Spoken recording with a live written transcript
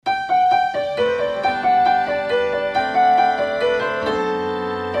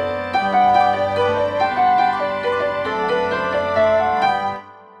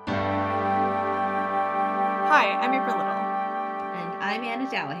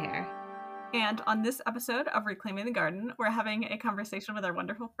hair. And on this episode of Reclaiming the Garden, we're having a conversation with our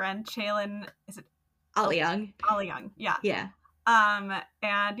wonderful friend, Chalen. Is it? Aleong. Aleong, yeah. Yeah. And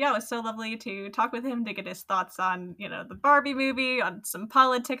yeah, it was so lovely to talk with him, to get his thoughts on, the Barbie movie, on some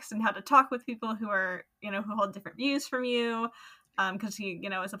politics and how to talk with people who are, who hold different views from you. Because he,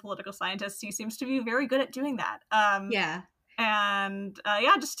 as a political scientist, he seems to be very good at doing that. Yeah. And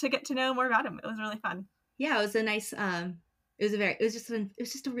just to get to know more about him. It was really fun. Yeah, it was a nice, it was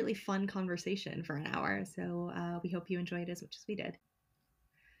just a really fun conversation for an hour. So we hope you enjoyed as much as we did.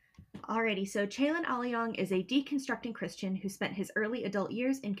 Alrighty, so Chalen Aleong is a deconstructing Christian who spent his early adult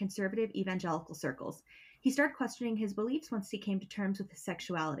years in conservative evangelical circles. He started questioning his beliefs once he came to terms with his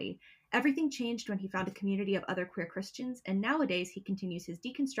sexuality. Everything changed when he found a community of other queer Christians, and nowadays he continues his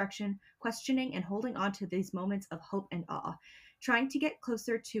deconstruction, questioning and holding on to these moments of hope and awe, trying to get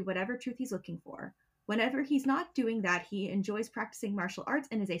closer to whatever truth he's looking for. Whenever he's not doing that, he enjoys practicing martial arts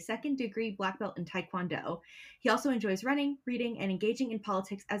and is a second-degree black belt in Taekwondo. He also enjoys running, reading, and engaging in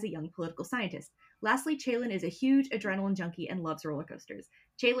politics as a young political scientist. Lastly, Chalen is a huge adrenaline junkie and loves roller coasters.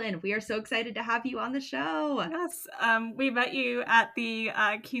 Chalen, we are so excited to have you on the show. Yes, we met you at the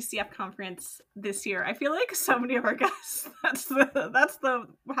QCF conference this year. I feel like so many of our guests, that's the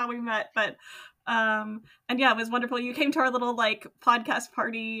how we met. But and yeah, it was wonderful. You came to our little podcast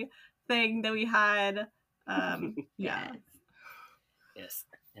party thing that we had. Yes. Yes,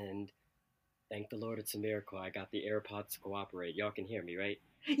 and thank the Lord it's a miracle. I got the AirPods to cooperate. Y'all can hear me, right?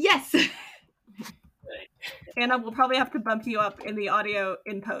 Yes. Right. Anna, we'll probably have to bump you up in the audio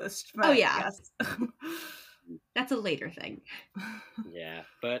in post. But yeah. Yes. That's a later thing. Yeah,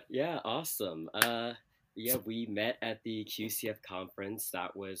 but yeah, awesome. We met at the QCF conference.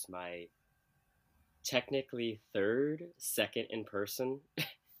 That was my technically second in person.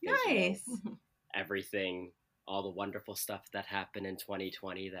 Nice. Everything, all the wonderful stuff that happened in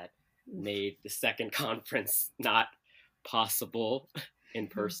 2020 that made the second conference not possible in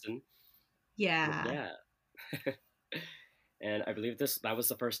person. Yeah. And I believe that was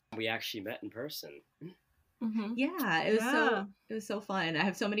the first time we actually met in person. Mm-hmm. Yeah, it was so fun. I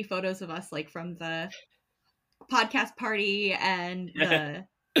have so many photos of us from the podcast party and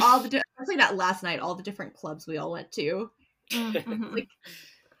especially that last night, all the different clubs we all went to. Mm-hmm.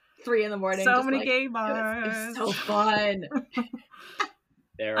 3 a.m. So many gay bars. It was so fun.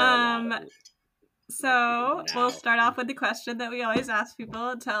 There are so we'll start off with the question that we always ask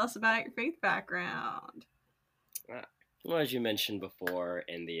people. Tell us about your faith background. Well, as you mentioned before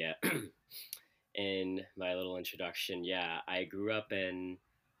in the in my little introduction, I grew up in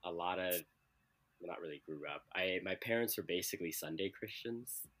a lot of, well, not really grew up. My parents were basically Sunday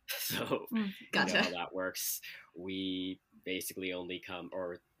Christians, so Gotcha. You know how that works. We basically only come,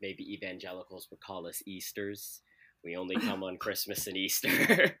 or maybe evangelicals would call us Easters. We only come on Christmas and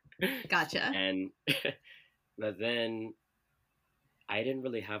Easter. Gotcha. And but then I didn't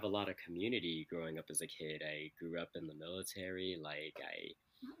really have a lot of community growing up as a kid. I grew up in the military.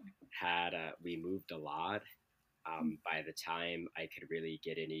 We moved a lot. By the time I could really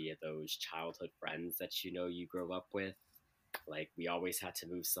get any of those childhood friends that you grow up with, we always had to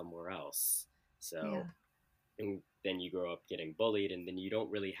move somewhere else. So, and then you grow up getting bullied, and then you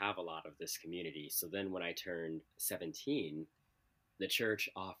don't really have a lot of this community. So then when I turned 17, the church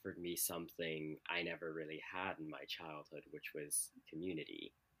offered me something I never really had in my childhood, which was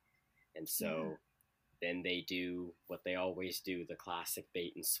community. And so then they do what they always do, the classic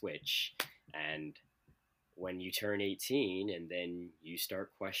bait and switch. And when you turn 18 and then you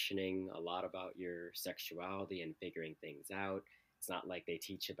start questioning a lot about your sexuality and figuring things out, it's not like they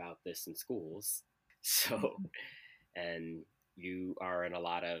teach about this in schools. So, and you are in a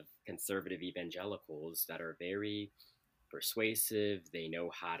lot of conservative evangelicals that are very persuasive. They know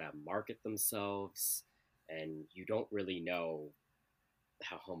how to market themselves, and you don't really know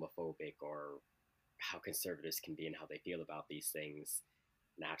how homophobic or how conservatives can be and how they feel about these things.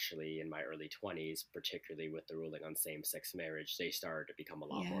 Naturally, in my early 20s, particularly with the ruling on same-sex marriage, they started to become a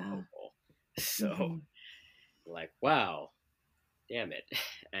lot more vocal. So, wow, damn it.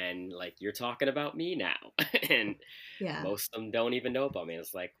 And you're talking about me now. And most of them don't even know about me.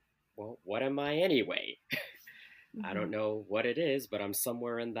 It's well, what am I anyway? I don't know what it is, but I'm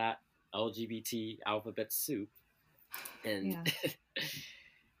somewhere in that LGBT alphabet soup. And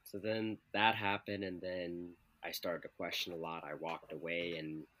so then that happened, and then I started to question a lot. I walked away,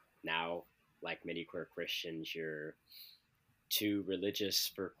 and now, like many queer Christians, you're too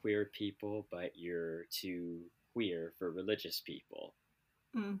religious for queer people, but you're too queer for religious people.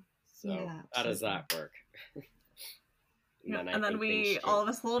 So how does that work? And then we, all of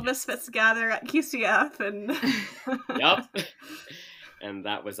us little misfits, gather at QCF and... Yep. And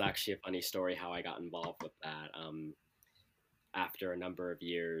that was actually a funny story how I got involved with that. After a number of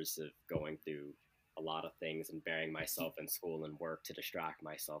years of going through a lot of things and burying myself in school and work to distract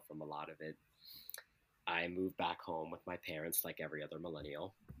myself from a lot of it, I moved back home with my parents like every other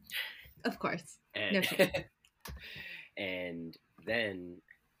millennial. Of course. And, No shame. and then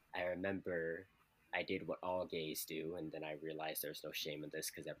I remember I did what all gays do, and then I realized there's no shame in this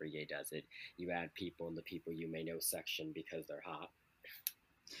because every gay does it. You add people in the people you may know section because they're hot.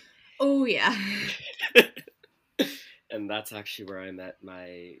 Oh, yeah. And that's actually where I met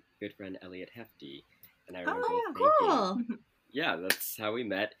my good friend Elliot Hefty. And I remember cool. yeah, that's how we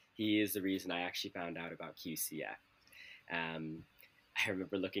met. He is the reason I actually found out about QCF. I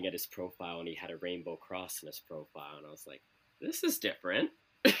remember looking at his profile, and he had a rainbow cross in his profile, and I was like, this is different.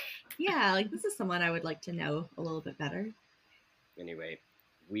 Yeah, like, this is someone I would like to know a little bit better. Anyway,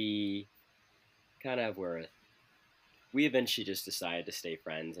 we eventually just decided to stay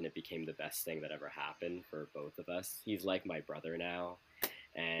friends, and it became the best thing that ever happened for both of us. He's like my brother now,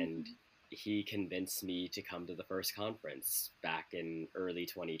 and he convinced me to come to the first conference back in early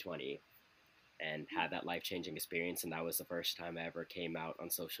 2020 and had that life-changing experience, and that was the first time I ever came out on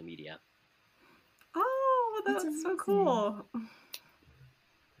social media. Oh, that's so cool.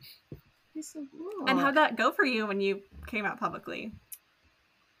 It's so cool. And how'd that go for you when you came out publicly?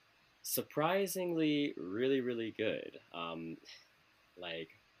 Surprisingly, really, really good. Like,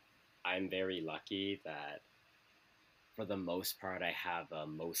 I'm very lucky that for the most part, I have a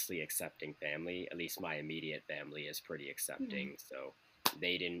mostly accepting family. At least my immediate family is pretty accepting, so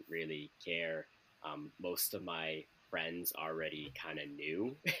they didn't really care. Most of my friends already kind of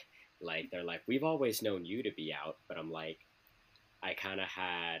knew. Like, they're like, we've always known you to be out, but I'm like, I kind of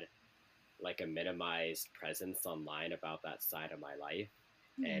had like a minimized presence online about that side of my life,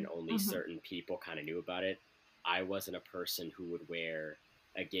 and only certain people kind of knew about it. I wasn't a person who would wear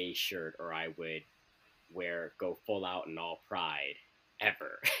a gay shirt, or I would go full out in all pride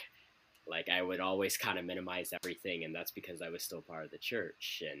ever. Like, I would always kind of minimize everything, and that's because I was still part of the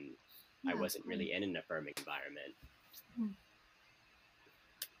church, and I wasn't really in an affirming environment.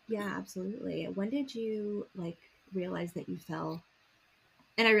 Yeah, absolutely. When did you like realize that you fell?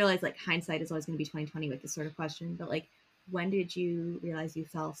 And I realize like hindsight is always going to be 2020 with this sort of question, but like, when did you realize you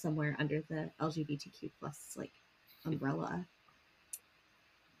fell somewhere under the LGBTQ plus like umbrella?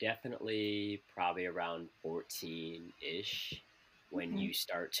 Definitely probably around 14-ish when you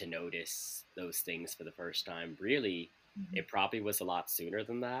start to notice those things for the first time. Really, it probably was a lot sooner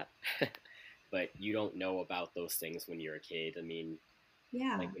than that, but you don't know about those things when you're a kid. I mean,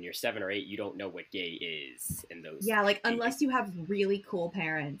 like when you're 7 or 8, you don't know what gay is in those. Yeah, like unless you have really cool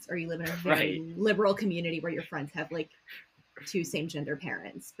parents or you live in a very liberal community where your friends have like 2 same gender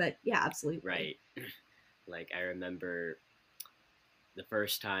parents. But yeah, absolutely. Right. Like, I remember the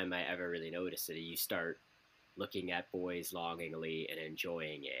first time I ever really noticed it, you start looking at boys longingly and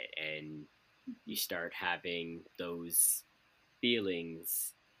enjoying it, and you start having those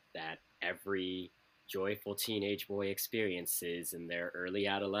feelings that every joyful teenage boy experiences in their early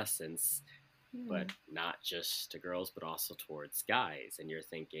adolescence, but not just to girls, but also towards guys. And you're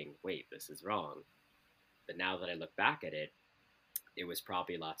thinking, wait, this is wrong. But now that I look back at it, it was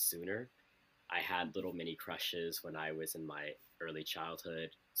probably a lot sooner. I had little mini crushes when I was in my early childhood.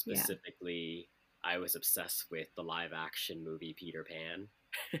 Specifically, I was obsessed with the live action movie Peter Pan.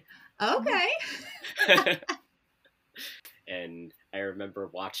 Okay. And I remember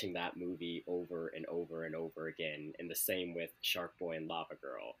watching that movie over and over and over again, and the same with Shark Boy and Lava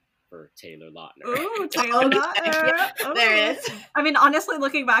Girl for Taylor Lautner. Ooh, Taylor Lautner. Oh. There it is. I mean, honestly,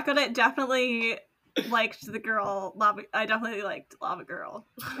 looking back on it, definitely liked the girl Lava. I definitely liked Lava Girl.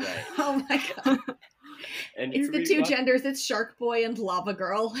 Right. Oh my god. And it's the 2 genders. It's Shark Boy and Lava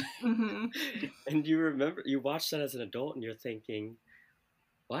Girl. And you watch that as an adult, and you're thinking,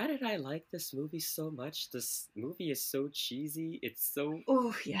 why did I like this movie so much? This movie is so cheesy. It's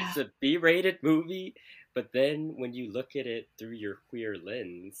a B-rated movie. But then when you look at it through your queer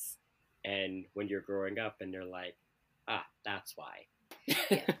lens, and when you're growing up, and you're like, that's why.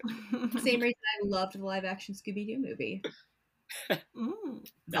 Same reason I loved the live action Scooby-Doo movie.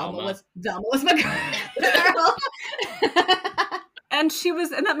 Velma was my girl. And she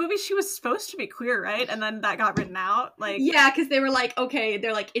was in that movie. She was supposed to be queer, right? And then that got written out. Like, yeah, because they were like, okay,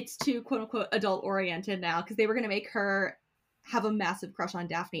 they're like, it's too quote unquote adult oriented now, because they were gonna make her have a massive crush on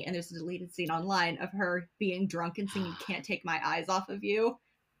Daphne, and there's a deleted scene online of her being drunk and singing "Can't Take My Eyes Off of You"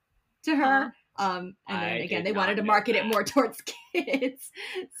 to her. And then again, they wanted to market it more towards kids,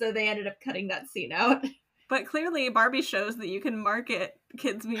 so they ended up cutting that scene out. But clearly, Barbie shows that you can market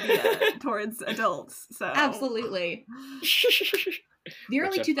kids media towards adults. So absolutely. The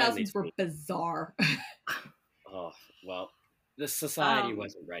early 2000s were bizarre. Oh, well, the society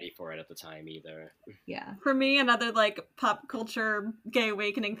wasn't ready for it at the time either. Yeah. For me, another like pop culture gay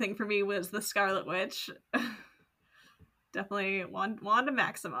awakening thing for me was the Scarlet Witch. Definitely Wanda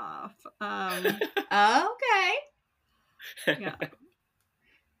Maximoff. Okay. Yeah.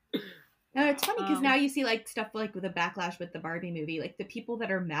 No, it's funny because now you see like stuff like with the backlash with the Barbie movie, like the people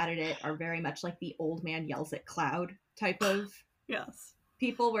that are mad at it are very much like the old man yells at cloud type of Yes.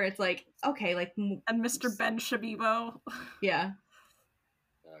 people, where it's like, okay, like, and Mr. Ben Shabibo. Yeah.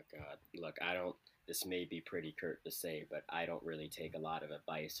 Oh God, look, this may be pretty curt to say, but I don't really take a lot of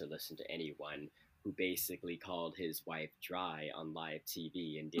advice or listen to anyone who basically called his wife dry on live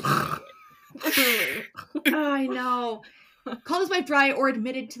TV and didn't know it. Truly. I know. Called his wife dry or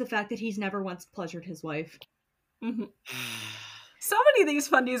admitted to the fact that he's never once pleasured his wife. Mm-hmm. So many of these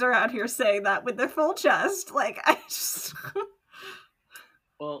fundies are out here saying that with their full chest. Like, I just...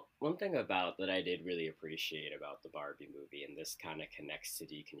 Well, one thing about that I did really appreciate about the Barbie movie, and this kind of connects to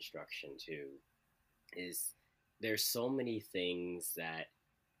Deconstruction too, is there's so many things that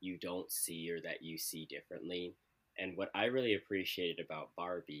you don't see or that you see differently. And what I really appreciated about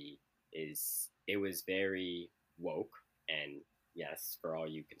Barbie is it was very woke. And yes, for all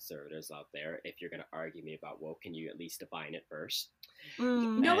you conservatives out there, if you're going to argue me about woke, can you at least define it first?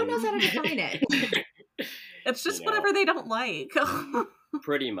 No one knows how to define it. It's just whatever they don't like.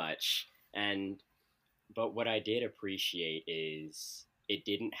 Pretty much. But what I did appreciate is it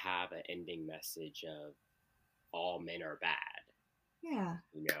didn't have an ending message of all men are bad. Yeah.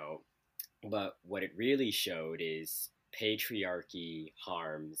 But what it really showed is patriarchy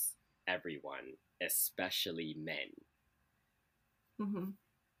harms everyone, especially men. Mm-hmm.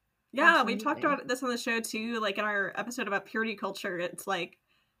 Yeah, absolutely. We talked about this on the show too, like in our episode about purity culture. It's like,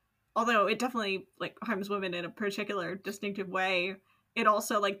 although it definitely like harms women in a particular distinctive way, it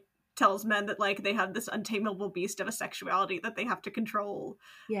also like tells men that like they have this untamable beast of a sexuality that they have to control.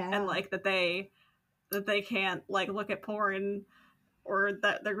 Yeah. And like that they can't like look at porn, or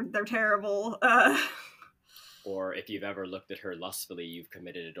that they're terrible. Or if you've ever looked at her lustfully, you've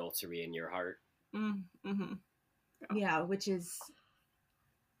committed adultery in your heart. Mm-hmm. Yeah, which is,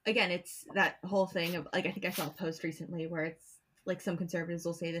 again, it's that whole thing of like, I think I saw a post recently where it's like some conservatives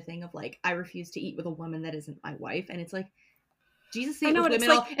will say the thing of like, I refuse to eat with a woman that isn't my wife, and it's like, Jesus ate with women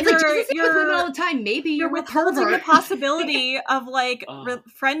all. It's like Jesus ate with women all the time. Maybe you're withholding the possibility of like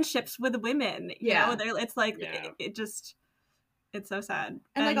friendships with women. You know, it's like it just. It's so sad.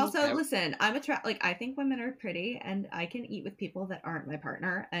 And like, also, listen, I'm like, I think women are pretty, and I can eat with people that aren't my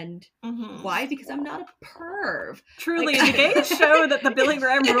partner. And why? Because I'm not a perv. Truly, like, the gays show that the Billy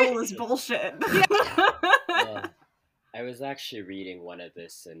Graham rule is bullshit. I was actually reading one of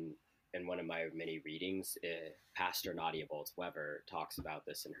this in one of my many readings. Pastor Nadia Bolz-Weber talks about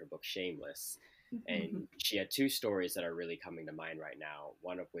this in her book Shameless. And she had two stories that are really coming to mind right now.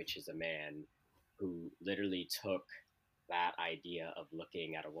 One of which is a man who literally took that idea of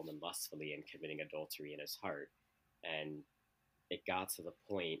looking at a woman lustfully and committing adultery in his heart. And it got to the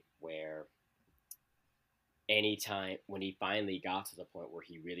point where when he finally got to the point where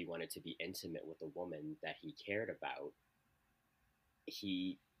he really wanted to be intimate with a woman that he cared about,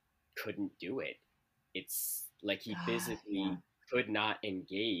 he couldn't do it. It's like he physically could not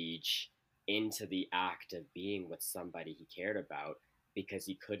engage into the act of being with somebody he cared about, because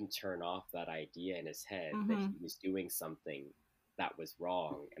he couldn't turn off that idea in his head that he was doing something that was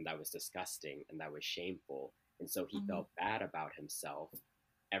wrong and that was disgusting and that was shameful. And so he felt bad about himself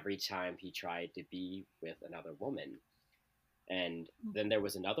every time he tried to be with another woman. And then there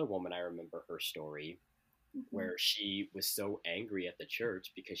was another woman, I remember her story, where she was so angry at the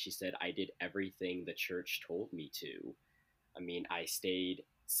church because she said, I did everything the church told me to. I mean, I stayed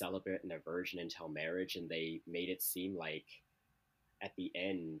celibate and a virgin until marriage, and they made it seem like at the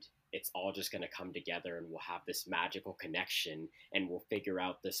end, it's all just going to come together and we'll have this magical connection and we'll figure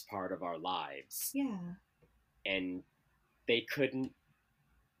out this part of our lives. Yeah. And they couldn't,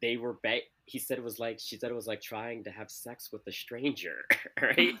 she said it was like trying to have sex with a stranger,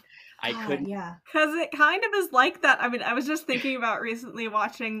 right? I couldn't. Yeah. Because it kind of is like that. I mean, I was just thinking about recently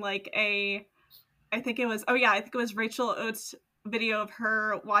watching like I think it was Rachel Oates' video of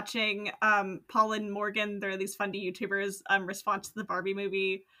her watching Paul and Morgan, they're these funny YouTubers, response to the Barbie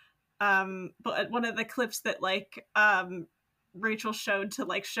movie, but one of the clips that like Rachel showed to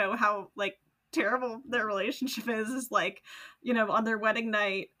like show how like terrible their relationship is like, you know, on their wedding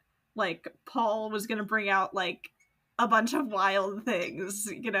night, like Paul was gonna bring out like a bunch of wild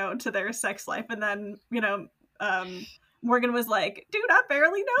things, you know, to their sex life, and then, you know, Morgan was like, dude, I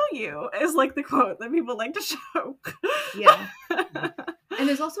barely know you, is like the quote that people like to show. Yeah. And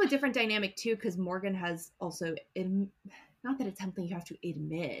there's also a different dynamic too, because Morgan has also, not that it's something you have to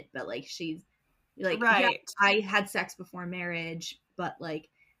admit, but like she's like, right. Yeah, I had sex before marriage, but like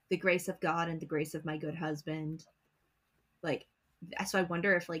the grace of God and the grace of my good husband, like, so I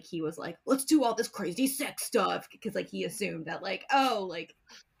wonder if like he was like, let's do all this crazy sex stuff, because like he assumed that like, oh, like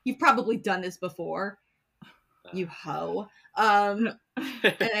you've probably done this before, you hoe. And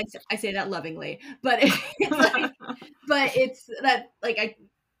I say that lovingly, but it's like, but it's that like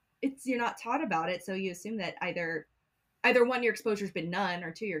it's, you're not taught about it, so you assume that either one, your exposure's been none,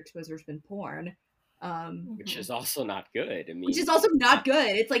 or two, your exposure's been porn, which is also not good. I mean, which is also not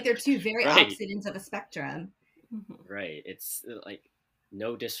good. It's like they're two very opposite ends of a spectrum. Right. It's like,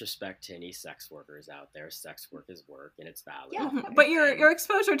 no disrespect to any sex workers out there. Sex work is work, and it's valid. Yeah, but your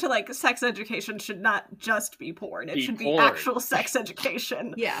exposure to like sex education should not just be porn. It should be actual sex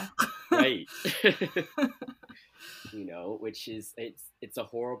education. Yeah. Right. You know, which is, it's a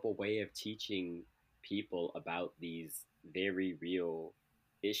horrible way of teaching people about these very real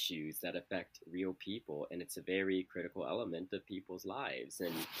issues that affect real people, and it's a very critical element of people's lives.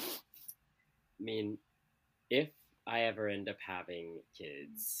 And I mean, if I ever end up having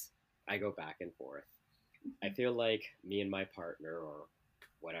kids, I go back and forth. I feel like me and my partner, or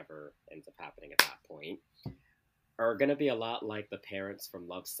whatever ends up happening at that point, are going to be a lot like the parents from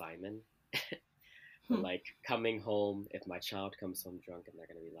Love, Simon. Like, coming home, if my child comes home drunk, and they're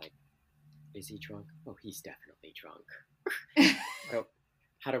going to be like, is he drunk? Oh, he's definitely drunk. So,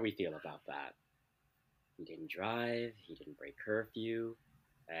 how do we feel about that? He didn't drive, he didn't break curfew,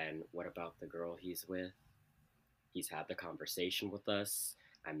 and what about the girl he's with? He's had the conversation with us.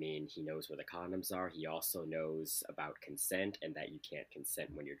 I mean, he knows where the condoms are. He also knows about consent, and that you can't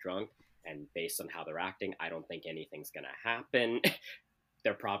consent when you're drunk. And based on how they're acting, I don't think anything's going to happen.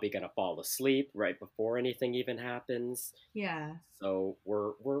 They're probably going to fall asleep right before anything even happens. Yeah. So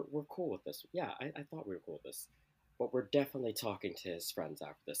we're cool with this. Yeah, I thought we were cool with this. But we're definitely talking to his friends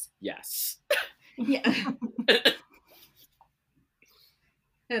after this. Yes. Yeah.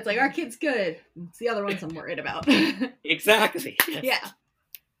 And it's like, our kid's good. It's the other ones I'm worried about. Exactly. Yeah.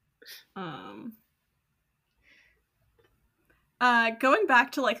 Going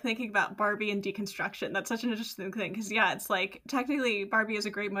back to like thinking about Barbie and deconstruction, that's such an interesting thing, because yeah, it's like technically Barbie is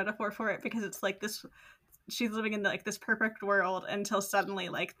a great metaphor for it, because it's like this, she's living in like this perfect world until suddenly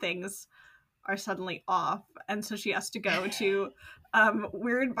like things are suddenly off, and so she has to go to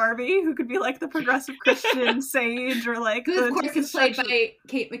weird Barbie, who could be like the progressive Christian sage, or like who of course is played by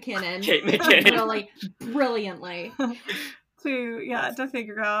Kate McKinnon. Brilliantly. to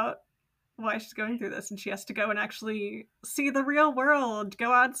figure out why she's going through this, and she has to go and actually see the real world,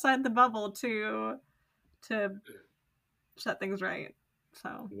 go outside the bubble to set things right. So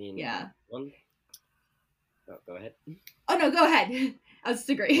I mean, yeah. Oh, go ahead. Oh no, go ahead. I was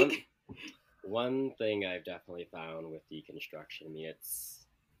agreeing. One thing I've definitely found with deconstruction, I mean,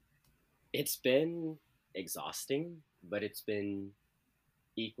 it's been exhausting, but it's been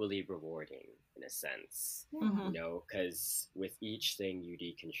equally rewarding in a sense. You know, because with each thing you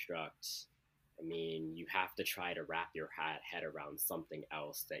deconstruct, I mean, you have to try to wrap your head around something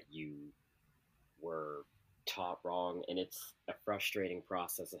else that you were taught wrong, and it's a frustrating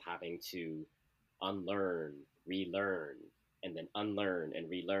process of having to unlearn, relearn, and then unlearn and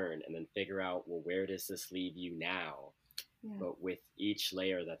relearn, and then figure out, well, where does this leave you now? Yeah. But with each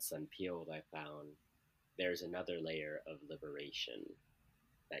layer that's unpeeled, I found there's another layer of liberation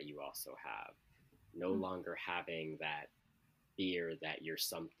that you also have. No longer having that fear that you're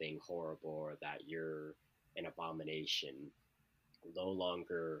something horrible, or that you're an abomination. No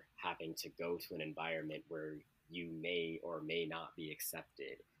longer having to go to an environment where you may or may not be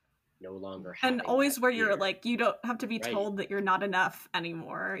accepted. No longer having, and always where fear. You're like, you don't have to be told that you're not enough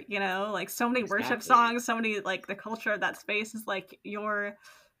anymore, you know, like so many worship songs, so many, like the culture of that space is like, you're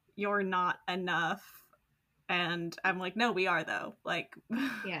not enough. And I'm like, no, we are though. Like,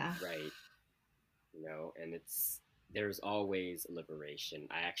 yeah. Right. You know, and there's always liberation.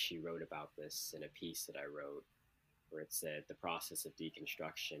 I actually wrote about this in a piece that I wrote, where it said the process of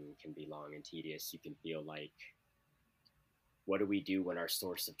deconstruction can be long and tedious. You can feel like, what do we do when our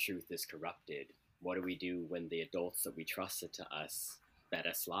source of truth is corrupted? What do we do when the adults that we trusted to us fed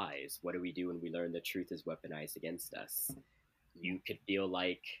us lies? What do we do when we learn the truth is weaponized against us? You could feel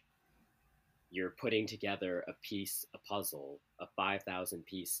like you're putting together a puzzle of 5,000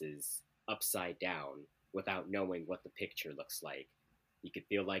 pieces upside down without knowing what the picture looks like. You could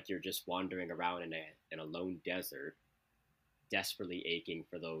feel like you're just wandering around in a lone desert, desperately aching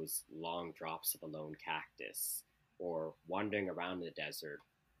for those long drops of a lone cactus, or wandering around the desert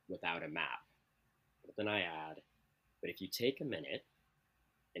without a map. But then I add, but if you take a minute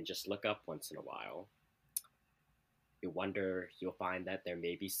and just look up once in a while, you'll find that there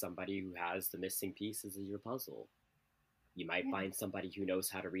may be somebody who has the missing pieces of your puzzle. You might find somebody who knows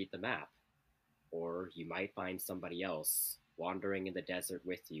how to read the map, or you might find somebody else wandering in the desert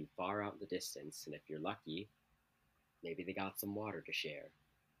with you far out in the distance, and if you're lucky, maybe they got some water to share.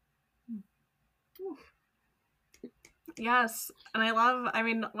 Yes, and one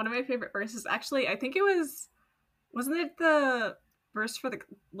of my favorite verses, actually, I think wasn't it the verse for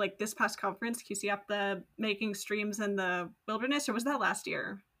this past conference, QCF, the making streams in the wilderness, or was that last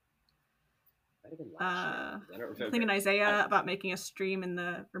year? Might have been last year. I don't remember. I think in Isaiah about making a stream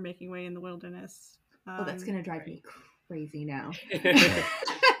or making way in the wilderness. That's gonna drive me crazy now.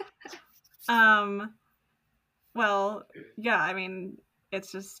 Well, yeah, I mean,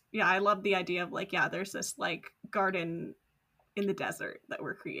 it's just, yeah, I love the idea of there's this garden in the desert that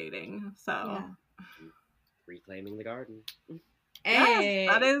we're creating. So reclaiming the garden. Hey.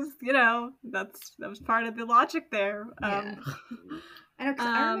 Yes, that is, that was part of the logic there. Yeah. I know, 'cause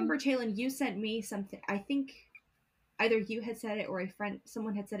I remember, Chalen, you sent me something. I think either you had said it or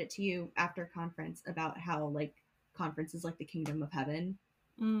someone had said it to you after conference about how conference is like the kingdom of heaven,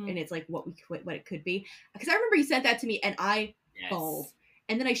 and it's like what it could be. Because I remember you sent that to me, and I bawled,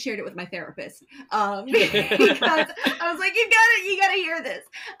 and then I shared it with my therapist because I was like, you gotta hear this,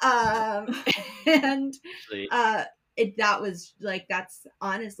 and that was that's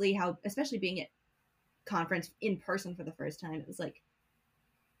honestly how, especially being at conference in person for the first time, it was like,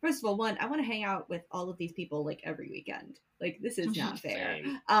 first of all, I want to hang out with all of these people every weekend. This is not fair.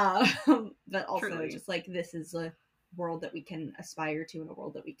 But also Truly. just this is a world that we can aspire to, and a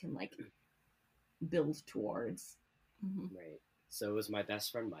world that we can build towards. Mm-hmm. Right. So it was my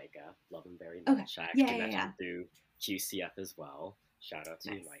best friend Micah. Love him very much. I actually met him through QCF as well. Shout out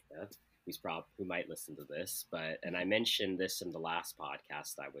to you, Micah, who might listen to this. And I mentioned this in the last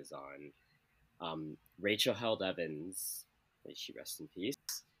podcast I was on. Rachel Held Evans, may she rest in peace,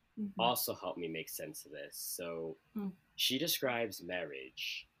 also helped me make sense of this. So she describes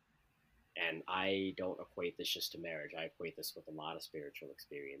marriage, and I don't equate this just to marriage. I equate this with a lot of spiritual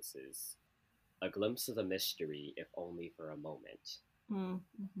experiences. A glimpse of the mystery, if only for a moment.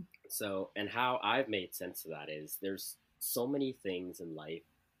 Mm-hmm. So, and how I've made sense of that is there's so many things in life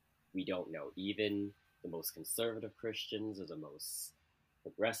we don't know. Even the most conservative Christians or the most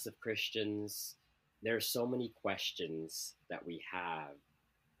progressive Christians, there are so many questions that we have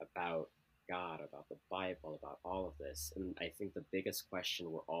about God, about the Bible, about all of this. And I think the biggest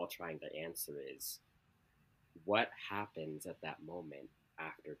question we're all trying to answer is, what happens at that moment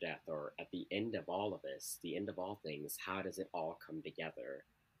after death, or at the end of all of this, the end of all things? How does it all come together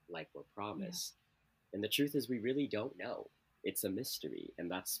like we're promised? And the truth is, we really don't know. It's a mystery, and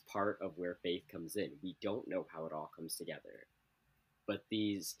that's part of where faith comes in. We don't know how it all comes together. But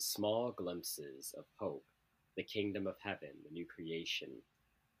these small glimpses of hope, the kingdom of heaven, the new creation,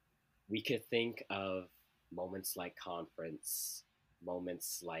 we could think of moments like conference,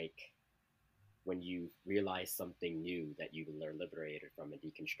 moments like when you realize something new that you learn liberated from a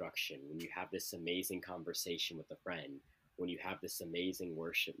deconstruction, when you have this amazing conversation with a friend, when you have this amazing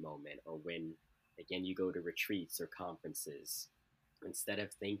worship moment, or when, again, you go to retreats or conferences, instead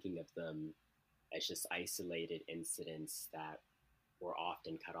of thinking of them as just isolated incidents that we're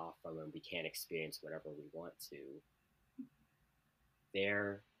often cut off from and we can't experience whatever we want to,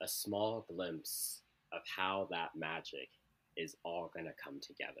 they're a small glimpse of how that magic is all going to come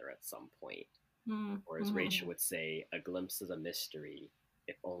together at some point. Or as Rachel would say, a glimpse of the mystery,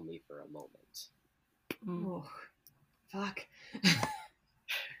 if only for a moment. Oh, fuck.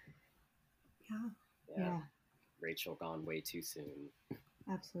 Yeah. Rachel gone way too soon.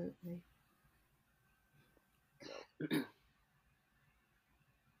 Absolutely.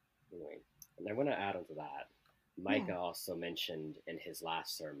 Anyway, and I want to add on to that. Micah also mentioned in his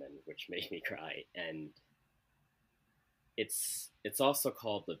last sermon, which made me cry, and it's also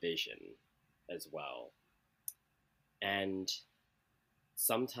called the vision as well. And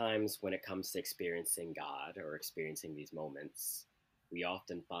sometimes when it comes to experiencing God or experiencing these moments, we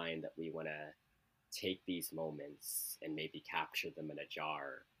often find that we want to take these moments and maybe capture them in a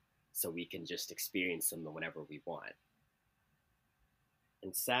jar so we can just experience them whenever we want.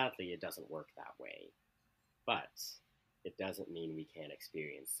 And sadly, it doesn't work that way. But it doesn't mean we can't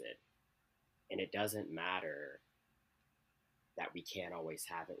experience it. And it doesn't matter that we can't always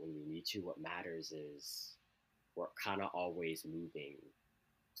have it when we need to. What matters is we're kind of always moving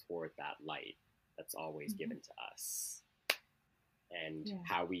toward that light that's always given to us. And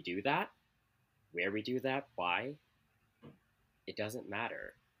how we do that, where we do that, why, it doesn't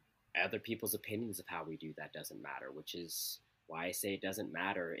matter. Other people's opinions of how we do that doesn't matter, which is why I say it doesn't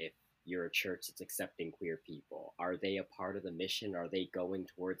matter if you're a church that's accepting queer people. Are they a part of the mission? Are they going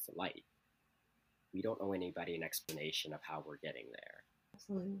towards the light? We don't owe anybody an explanation of how we're getting there.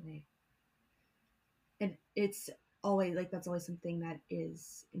 Absolutely. And it's always like, that's always something that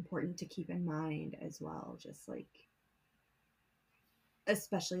is important to keep in mind as well. Just like,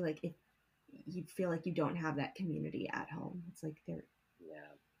 especially like if you feel like you don't have that community at home, it's like there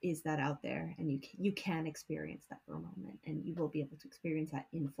is that out there, and you can experience that for a moment, and you will be able to experience that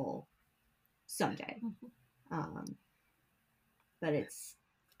in full someday. But it's,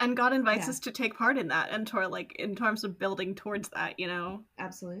 and God invites us to take part in that, and to like in terms of building towards that, you know.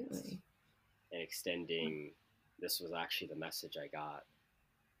 Absolutely. And extending, this was actually the message I got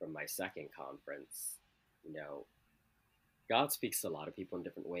from my second conference. You know, God speaks to a lot of people in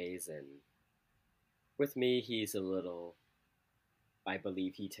different ways, and with me, he's a little, I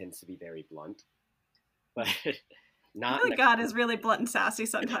believe he tends to be very blunt, but not. I feel like God is really blunt and sassy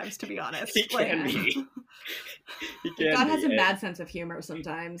sometimes, to be honest. He can be. He can God be. has a mad sense of humor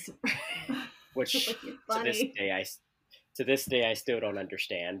sometimes. Which to this day I still don't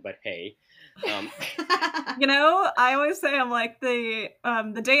understand, but hey. You know, I always say, I'm like, the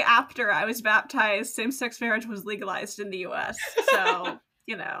day after I was baptized, same-sex marriage was legalized in the US. So,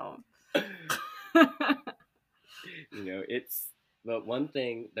 you know. You know, but one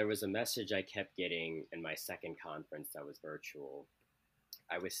thing, there was a message I kept getting in my second conference that was virtual.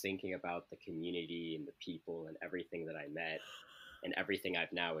 I was thinking about the community and the people and everything that I met and everything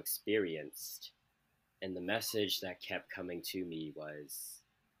I've now experienced. And the message that kept coming to me was,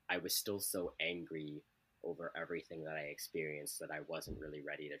 I was still so angry over everything that I experienced that I wasn't really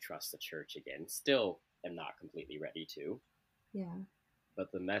ready to trust the church again. Still am not completely ready to. Yeah.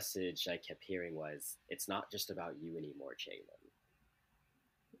 But the message I kept hearing was, it's not just about you anymore, Chalen.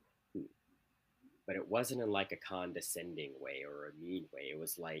 But it wasn't in like a condescending way or a mean way. It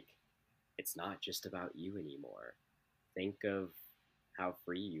was like, it's not just about you anymore. Think of how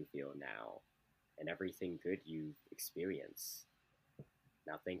free you feel now and everything good you've experienced.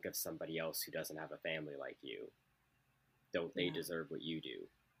 Now think of somebody else who doesn't have a family like you. Don't they deserve what you do?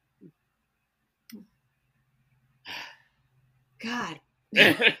 God.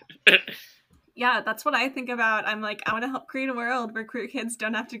 Yeah, that's what I think about. I'm like, I want to help create a world where queer kids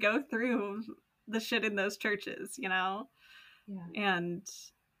don't have to go through the shit in those churches, you know? Yeah. And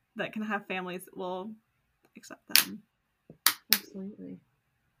that can have families that will accept them. Absolutely.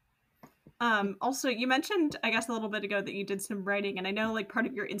 Also, you mentioned, I guess, a little bit ago that you did some writing, and I know like part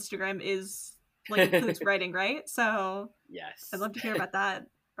of your Instagram is like includes writing, right? So yes, I'd love to hear about that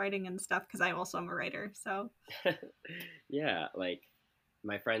writing and stuff, because I also am a writer. So yeah, like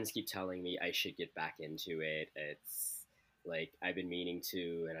my friends keep telling me I should get back into it. It's like I've been meaning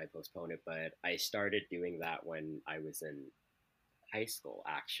to, and I postpone it, but I started doing that when I was in high school.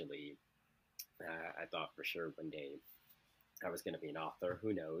 Actually, I thought for sure one day I was going to be an author.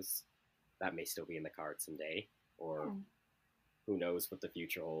 Who knows? That may still be in the cards someday, or who knows what the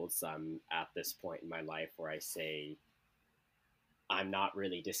future holds. I'm at this point in my life where I say I'm not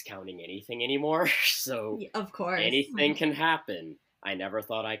really discounting anything anymore. So of course, anything can happen. I never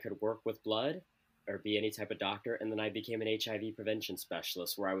thought I could work with blood or be any type of doctor, and then I became an HIV prevention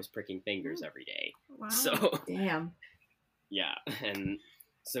specialist where I was pricking fingers every day. Wow. So damn. Yeah, and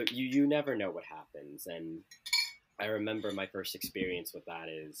so you never know what happens. And I remember my first experience with that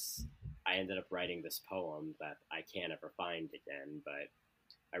is I ended up writing this poem that I can't ever find again, but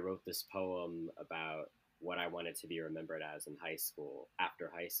I wrote this poem about what I wanted to be remembered as in high school,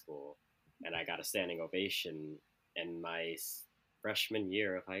 after high school, and I got a standing ovation in my freshman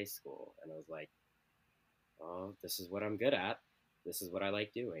year of high school, and I was like, oh, this is what I'm good at. This is what I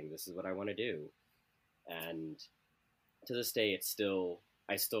like doing. This is what I want to do. And to this day,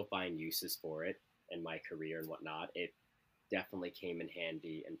 I still find uses for it in my career and whatnot. It definitely came in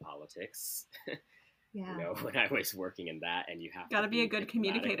handy in politics. Yeah. You know, when I was working in that, and you have to be a good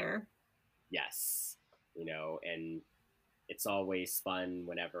communicator. Yes. You know, and it's always fun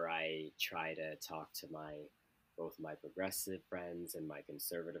whenever I try to talk to both my progressive friends and my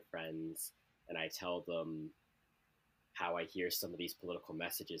conservative friends, and I tell them how I hear some of these political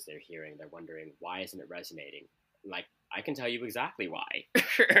messages they're hearing. They're wondering, why isn't it resonating? Like, I can tell you exactly why.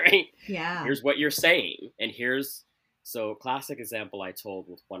 Right? Yeah. Here's what you're saying, and so classic example I told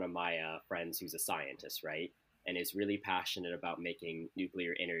with one of my friends who's a scientist, right, and is really passionate about making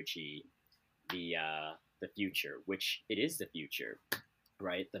nuclear energy the future, which it is the future,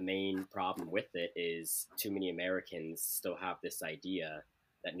 right? The main problem with it is too many Americans still have this idea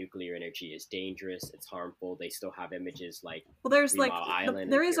that nuclear energy is dangerous, it's harmful. They still have images like there's 3 Mile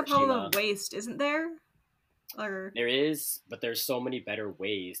Island there and is a problem Hiroshima. of waste, isn't there? Or There is, but there's so many better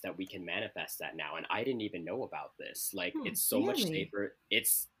ways that we can manifest that now, and I didn't even know about this. Like, it's so much Really? safer.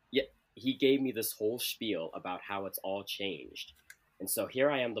 It's yeah. He gave me this whole spiel about how it's all changed, and so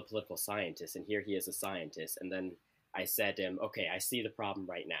here I am, the political scientist, and here he is a scientist, and then I said to him, "Okay, I see the problem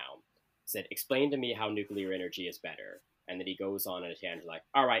right now." I said, "Explain to me how nuclear energy is better," and then he goes on a tangent like,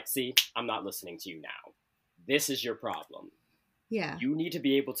 "All right, see, I'm not listening to you now. This is your problem. Yeah. You need to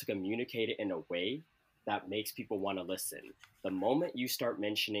be able to communicate it in a way that makes people want to listen. The moment you start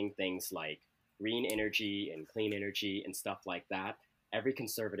mentioning things like green energy and clean energy and stuff like that, every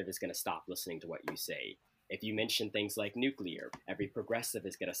conservative is going to stop listening to what you say. If you mention things like nuclear, every progressive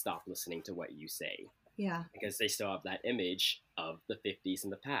is going to stop listening to what you say. Yeah. Because they still have that image of the 50s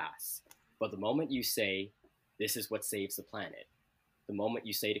and the past. But the moment you say, this is what saves the planet, the moment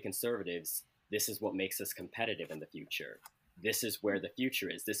you say to conservatives, this is what makes us competitive in the future, this is where the future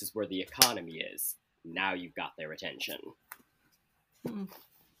is, this is where the economy is, now you've got their attention.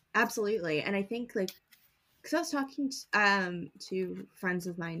 Absolutely. And I think, like, because I was talking to friends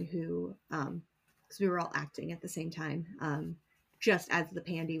of mine who, because we were all acting at the same time, just as the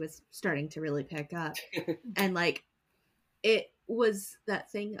pandy was starting to really pick up. And, like, it was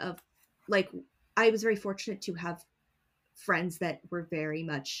that thing of, like, I was very fortunate to have friends that were very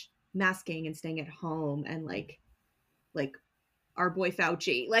much masking and staying at home, and like our boy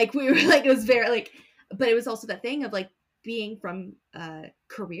Fauci, like, we were like, it was very like, but it was also that thing of like being from a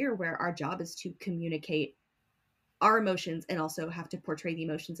career where our job is to communicate our emotions and also have to portray the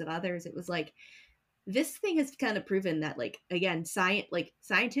emotions of others. It was like, this thing has kind of proven that, like, again,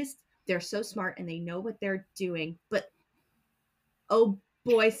 scientists, they're so smart and they know what they're doing, but oh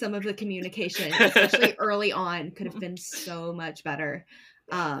boy, some of the communication, especially early on, could have been so much better,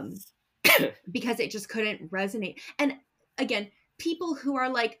 because it just couldn't resonate. And again, people who are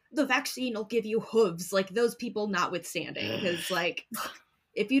like, the vaccine will give you hooves, like, those people notwithstanding, because, like,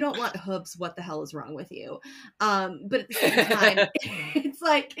 if you don't want hooves, what the hell is wrong with you? But at the same time, it's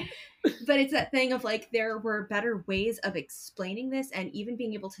like, but it's that thing of like, there were better ways of explaining this, and even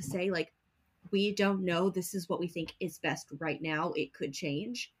being able to say, like, we don't know, this is what we think is best right now, it could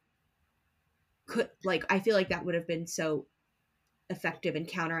change. Like, I feel like that would have been so effective and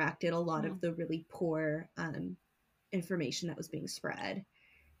counteracted a lot of the really poor information that was being spread.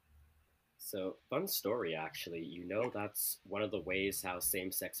 So, fun story actually. That's one of the ways how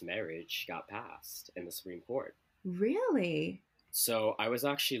same sex marriage got passed in the Supreme Court. Really? So, I was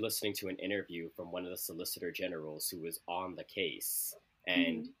actually listening to an interview from one of the Solicitor Generals who was on the case,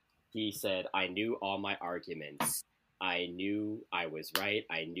 and he said, I knew all my arguments. I knew I was right.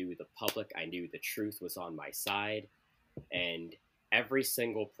 I knew the public. I knew the truth was on my side. And every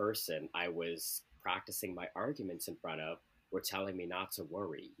single person I was practicing my arguments in front of were telling me not to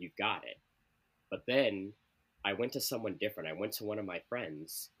worry. You've got it. But then I went to someone different. I went to one of my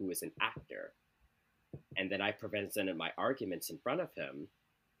friends who is an actor. And then I presented my arguments in front of him.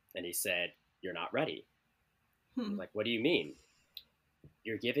 And he said, you're not ready. I was like, what do you mean?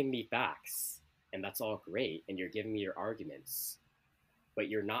 You're giving me facts. And that's all great. And you're giving me your arguments. But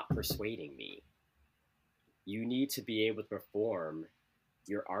you're not persuading me. You need to be able to perform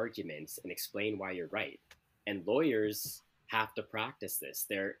your arguments and explain why you're right. And lawyers have to practice this.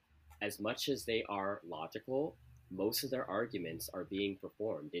 As much as they are logical, most of their arguments are being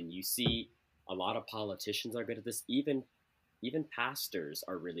performed. And you see a lot of politicians are good at this. Even pastors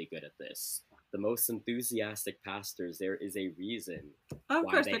are really good at this. The most enthusiastic pastors, there is a reason. Of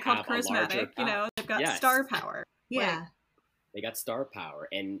course, they're called charismatic. They've got star power. Yeah. They got star power.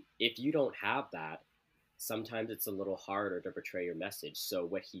 And if you don't have that, sometimes it's a little harder to portray your message. So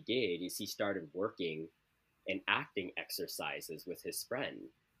what he did is he started working in acting exercises with his friend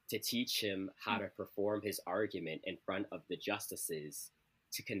to teach him how to perform his argument in front of the justices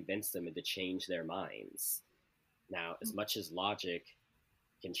to convince them and to change their minds. Now, as much as logic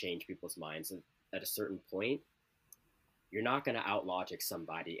can change people's minds, at a certain point, you're not going to out-logic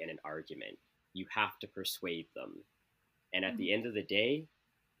somebody in an argument. You have to persuade them. And at the end of the day,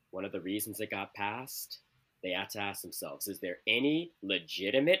 one of the reasons it got passed, they had to ask themselves, is there any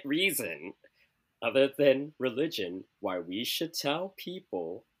legitimate reason other than religion why we should tell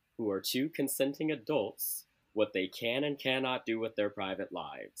people who are two consenting adults what they can and cannot do with their private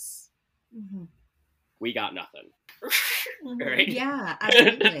lives? We got nothing. Right? Yeah,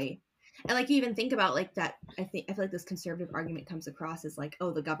 absolutely. And like, you even think about like that, I feel like this conservative argument comes across as like,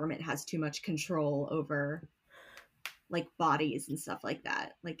 oh, the government has too much control over like bodies and stuff like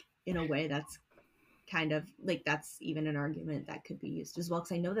that, like in a way that's kind of like that's even an argument that could be used as well,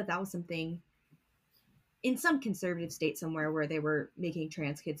 because I know that was something in some conservative state somewhere where they were making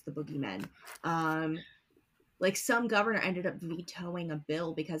trans kids the boogeymen. Like some governor ended up vetoing a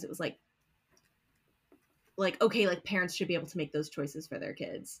bill because it was like okay, like parents should be able to make those choices for their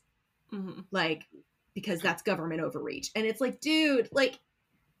kids, like because that's government overreach. And it's like, dude, like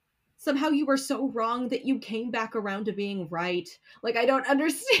somehow you were so wrong that you came back around to being right. Like, I don't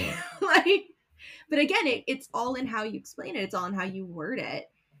understand. Like, but again, it's all in how you explain it. It's all in how you word it,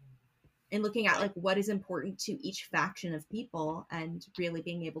 and looking at like what is important to each faction of people and really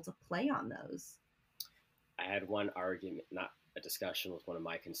being able to play on those. I had one argument, not a discussion with one of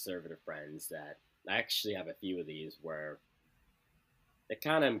my conservative friends, that I actually have a few of these where I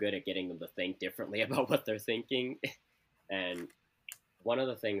kind of am good at getting them to think differently about what they're thinking. And one of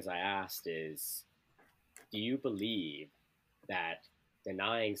the things I asked is, do you believe that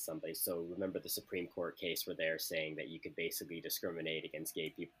denying somebody, so remember the Supreme Court case where they're saying that you could basically discriminate against gay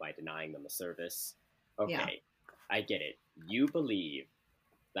people by denying them a service? Okay, yeah. I get it. You believe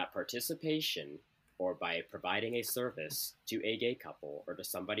that participation, or by providing a service to a gay couple or to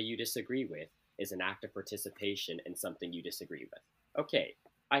somebody you disagree with, is an act of participation in something you disagree with. Okay,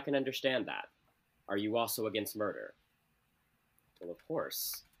 I can understand that. Are you also against murder? Well, of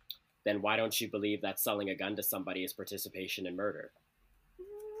course. Then why don't you believe that selling a gun to somebody is participation in murder?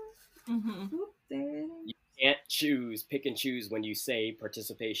 You can't pick and choose when you say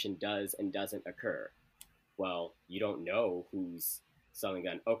participation does and doesn't occur. Well, you don't know who's selling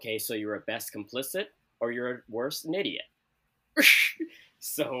a gun. Okay, so you're a best complicit or you're a worse an idiot.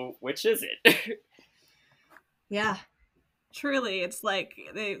 So which is it? Yeah. Truly, it's like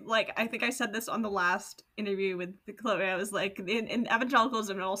I think I said this on the last interview with Chloe. I was like, in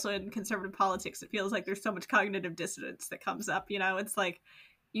evangelicalism and also in conservative politics, it feels like there's so much cognitive dissonance that comes up. You know, it's like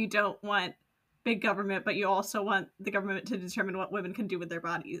you don't want big government, but you also want the government to determine what women can do with their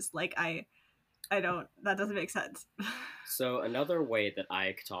bodies. Like that doesn't make sense. So another way that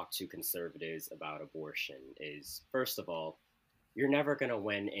I talk to conservatives about abortion is, first of all, you're never going to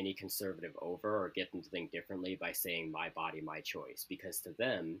win any conservative over or get them to think differently by saying my body, my choice, because to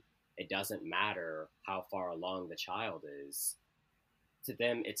them, it doesn't matter how far along the child is. To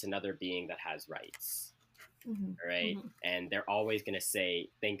them, it's another being that has rights, right? And they're always going to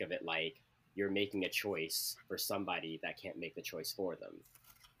think of it like you're making a choice for somebody that can't make the choice for them.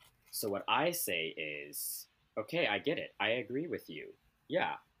 So what I say is, okay, I get it. I agree with you.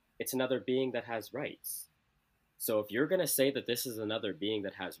 Yeah, it's another being that has rights. So if you're going to say that this is another being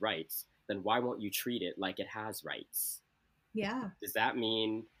that has rights, then why won't you treat it like it has rights? Yeah. Does that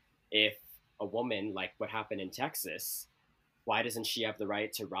mean if a woman, like what happened in Texas, why doesn't she have the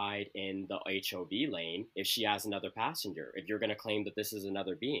right to ride in the HOV lane if she has another passenger, if you're going to claim that this is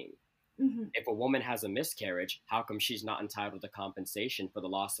another being? If a woman has a miscarriage, how come she's not entitled to compensation for the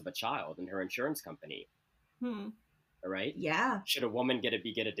loss of a child in her insurance company? All right? Yeah. Should a woman get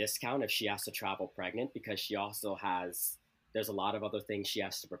a discount if she has to travel pregnant, because she also there's a lot of other things she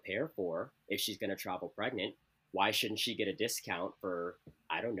has to prepare for if she's going to travel pregnant? Why shouldn't she get a discount for,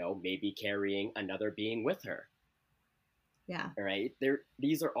 I don't know, maybe carrying another being with her? Yeah. All right?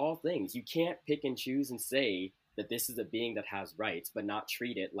 These are all things. You can't pick and choose and say that this is a being that has rights, but not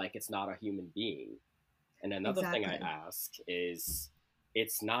treat it like it's not a human being. And another thing I ask is,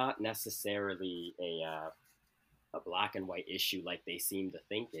 it's not necessarily a black and white issue like they seem to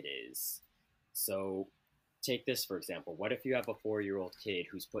think it is. So take this, for example. What if you have a 4-year-old kid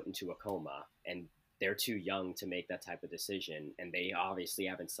who's put into a coma and they're too young to make that type of decision, and they obviously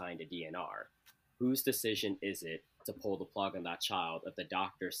haven't signed a DNR? Whose decision is it to pull the plug on that child if the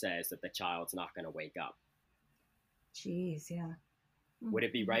doctor says that the child's not going to wake up? Jeez, yeah. Would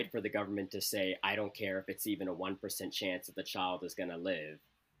it be right for the government to say, I don't care if it's even a 1% chance that the child is going to live,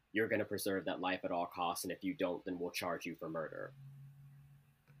 you're going to preserve that life at all costs, and if you don't, then we'll charge you for murder?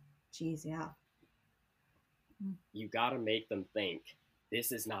 Jeez, yeah. You got to make them think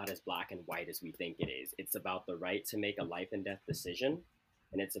this is not as black and white as we think it is. It's about the right to make a life and death decision,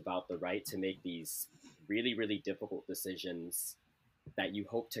 and it's about the right to make these really, really difficult decisions that you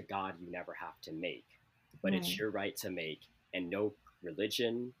hope to God you never have to make. But it's your right to make, and no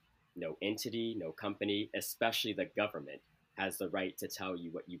religion, no entity, no company, especially the government, has the right to tell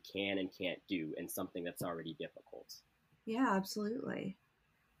you what you can and can't do in something that's already difficult. Yeah, absolutely.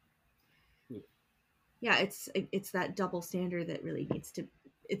 Yeah, it's that double standard that really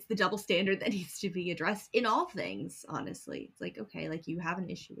it's the double standard that needs to be addressed in all things, honestly. It's like, okay, like you have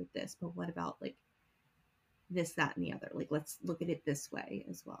an issue with this, but what about like this, that, and the other? Like, let's look at it this way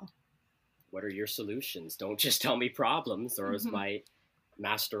as well. What are your solutions? Don't just tell me problems. Or as my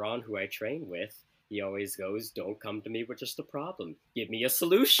master on who I train with, he always goes, "Don't come to me with just a problem. Give me a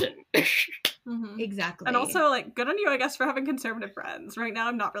solution." Mm-hmm. Exactly. And also, like, good on you, I guess, for having conservative friends. Right now,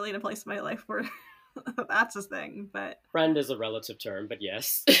 I'm not really in a place in my life where that's his thing, but... Friend is a relative term, but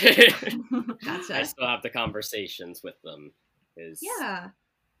yes. Gotcha. I still have the conversations with them. Yeah.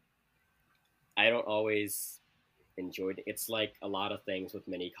 I don't always enjoy it. It's like a lot of things with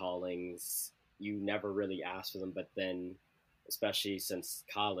mini callings. You never really ask for them, but then, especially since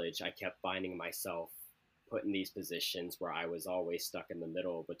college, I kept finding myself put in these positions where I was always stuck in the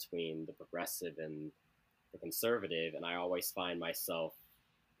middle between the progressive and the conservative, and I always find myself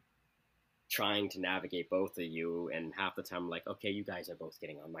trying to navigate both of you, and half the time I'm like, okay, you guys are both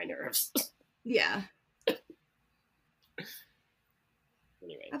getting on my nerves. Yeah.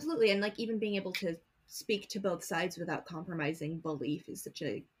 Anyway. Absolutely. And like even being able to speak to both sides without compromising belief is such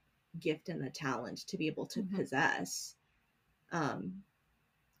a gift and a talent to be able to possess.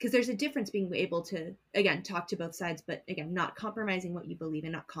 Because there's a difference being able to, again, talk to both sides, but again, not compromising what you believe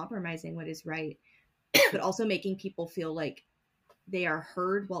and not compromising what is right, but also making people feel like they are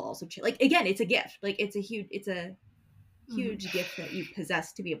heard while also like, again, it's a gift. Like it's a huge gift that you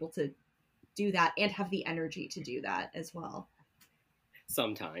possess to be able to do that and have the energy to do that as well.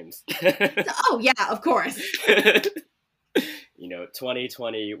 Sometimes. Oh yeah, of course.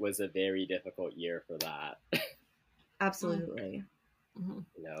 2020 was a very difficult year for that. Absolutely.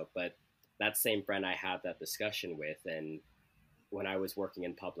 But that same friend I had that discussion with, and when I was working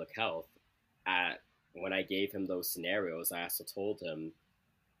in public health, when I gave him those scenarios, I also told him,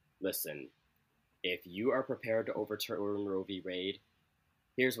 listen, if you are prepared to overturn Roe v. Wade,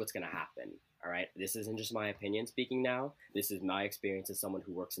 here's what's going to happen. All right, this isn't just my opinion speaking now. This is my experience as someone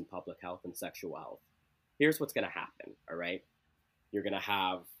who works in public health and sexual health. Here's what's going to happen. All right, you're going to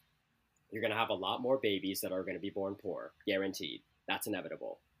have a lot more babies that are going to be born poor, guaranteed. That's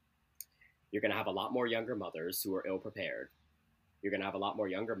inevitable. You're going to have a lot more younger mothers who are ill prepared. You're going to have a lot more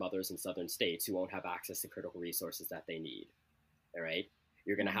younger mothers in southern states who won't have access to critical resources that they need. All right,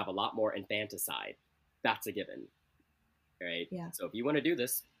 you're going to have a lot more infanticide. That's a given. Right? Yeah. So if you want to do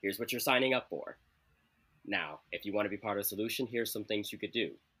this, here's what you're signing up for. Now, if you want to be part of the solution, here's some things you could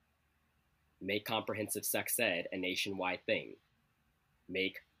do. Make comprehensive sex ed a nationwide thing.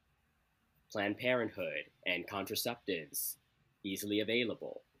 Make Planned Parenthood and contraceptives easily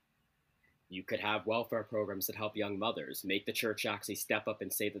available. You could have welfare programs that help young mothers. Make the church actually step up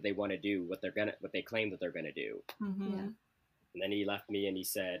and say that they want to do what they claim that they're gonna do. Mm-hmm. Yeah. And then he left me and he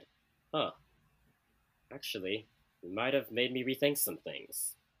said, actually, you might have made me rethink some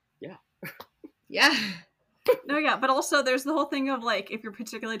things. Yeah. Yeah. No, yeah, but also there's the whole thing of, like, if you're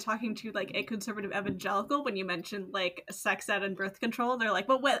particularly talking to, like, a conservative evangelical, when you mention, like, sex ed and birth control, they're like,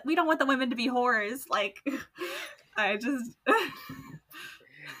 well, we don't want the women to be whores. Like, I just...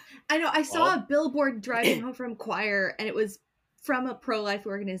 I know, I saw a billboard driving home from choir, and it was from a pro-life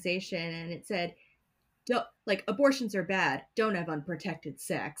organization, and it said, abortions are bad, don't have unprotected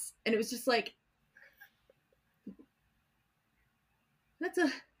sex. And it was just like,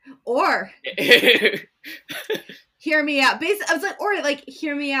 hear me out. Basically, I was like,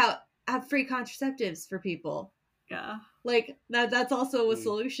 hear me out. Have free contraceptives for people. Yeah. Like, that's also a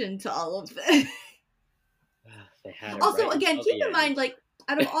solution to all of this. Also, right again, keep in end. mind, like,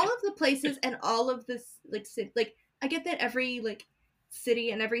 out of all of the places and all of this, like, I get that every, like,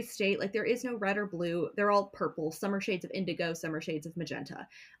 city and every state, like, there is no red or blue. They're all purple. Some are shades of indigo. Some are shades of magenta.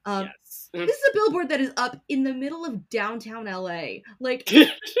 Yes. This is a billboard that is up in the middle of downtown LA. Like,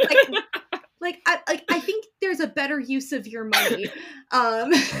 I think there's a better use of your money.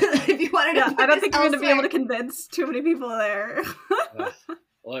 If you wanted to, I don't think you're going to be able to convince too many people there.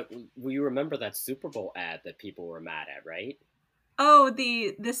 Well, you remember that Super Bowl ad that people were mad at, right? Oh,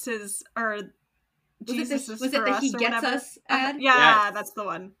 this is Jesus was is it for the us He or Gets whatever? Us ad? Yeah, Yes. that's the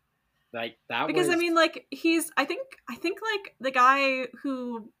one. Like that because was... I mean, like, I think like the guy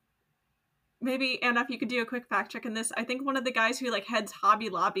who, maybe Anna, if you could do a quick fact check in this, I think one of the guys who, like, heads Hobby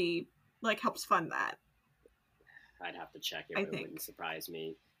Lobby, like, helps fund that. I'd have to check it, but it wouldn't surprise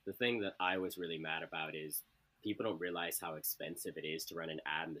me. The thing that I was really mad about is people don't realize how expensive it is to run an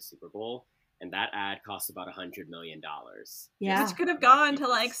ad in the Super Bowl, and that ad costs about $100 million. Yeah. Which could have gone to,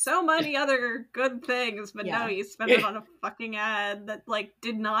 like, so many other good things, but no, you spent it on a fucking ad that, like,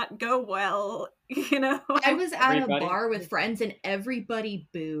 did not go well, you know? I was at a bar with friends and everybody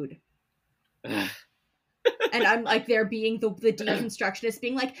booed. And I'm like, there being the deconstructionist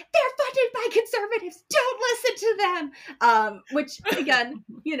being like, they're funded by conservatives, don't listen to them. Which, again,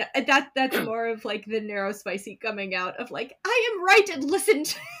 you know, that's more of, like, the narrow spicy coming out of, like, I am right and listen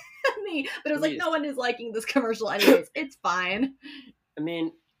to me. But it was like, no one is liking this commercial anyways. It's fine. I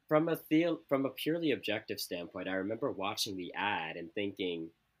mean, from a purely objective standpoint, I remember watching the ad and thinking,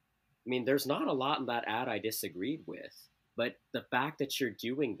 I mean, there's not a lot in that ad I disagreed with, but the fact that you're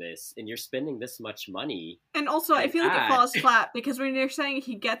doing this and you're spending this much money, and also on I an feel like it ad, falls flat because when you're saying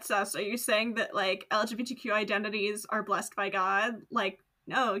he gets us, are you saying that like LGBTQ identities are blessed by God? Like,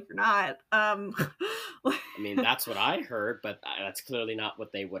 no, you're not. I mean, that's what I heard, but that's clearly not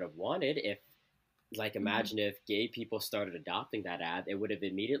what they would have wanted. If, like, imagine if gay people started adopting that ad, it would have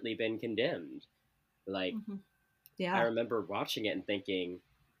immediately been condemned. Like, Yeah. I remember watching it and thinking,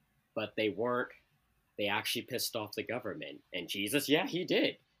 but they weren't. They actually pissed off the government. And Jesus, yeah, he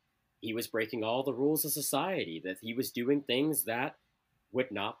did. He was breaking all the rules of society, that he was doing things that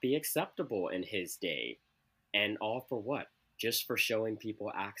would not be acceptable in his day. And all for what? Just for showing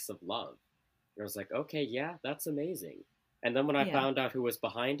people acts of love. And I was like, okay, yeah, that's amazing. And then when I found out who was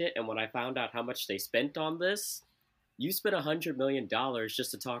behind it, and when I found out how much they spent on this, you spent $100 million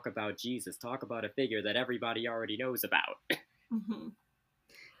just to talk about Jesus, talk about a figure that everybody already knows about.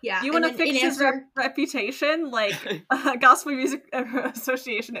 Yeah. You want to fix his reputation? Like, Gospel Music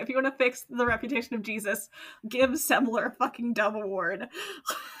Association, if you want to fix the reputation of Jesus, give Semler a fucking Dove Award.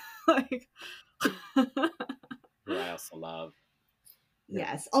 Like, who I also love.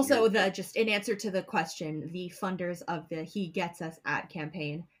 Yes. Also, just in answer to the question, the funders of the He Gets Us ad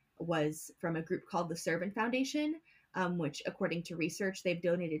campaign was from a group called the Servant Foundation, which, according to research, they've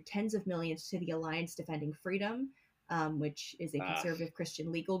donated tens of millions to the Alliance Defending Freedom, which is a conservative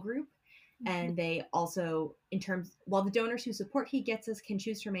Christian legal group. And they also, while the donors who support He Gets Us can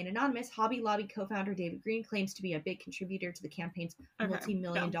choose to remain anonymous, Hobby Lobby co-founder David Green claims to be a big contributor to the campaign's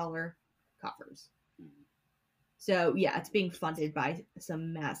multi-million-dollar coffers. So, yeah, it's being funded by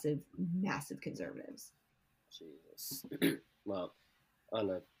some massive, massive conservatives. Jesus. Well,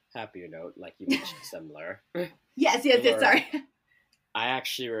 on a happier note, like you mentioned, similar. Yes, sorry. I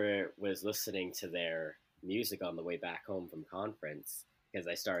actually was listening to their music on the way back home from conference because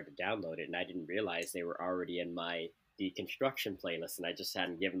I started to download it, and I didn't realize they were already in my Deconstruction playlist, and I just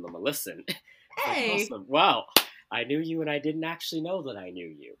hadn't given them a listen. Hey! Like, awesome. Wow, I knew you, and I didn't actually know that I knew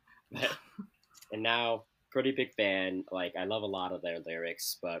you. And now... pretty big fan. Like, I love a lot of their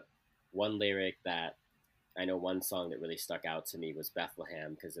lyrics, but one lyric that I know, one song that really stuck out to me was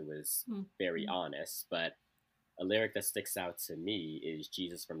Bethlehem because it was very honest. But a lyric that sticks out to me is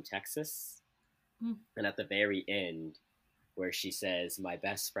Jesus from Texas. And at the very end, where she says, "My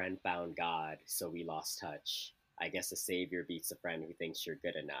best friend found God, so we lost touch. I guess a savior beats a friend who thinks you're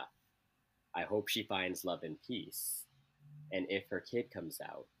good enough. I hope she finds love and peace. And if her kid comes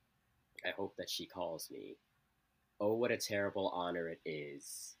out, I hope that she calls me. Oh, what a terrible honor it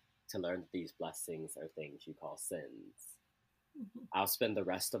is to learn that these blessings are things you call sins. I'll spend the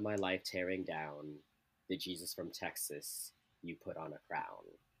rest of my life tearing down the Jesus from Texas you put on a crown."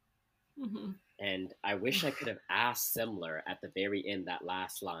 And I wish I could have asked Semler at the very end, that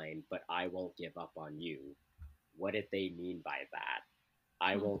last line, "But I won't give up on you." What did they mean by that?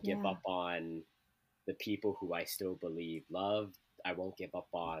 I won't give up on the people who I still believe love. I won't give up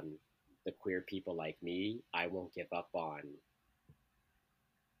on the queer people like me. I won't give up on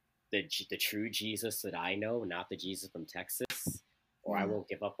the true Jesus that I know, not the Jesus from Texas. Or I won't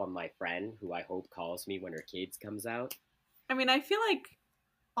give up on my friend who I hope calls me when her kids comes out. I mean, I feel like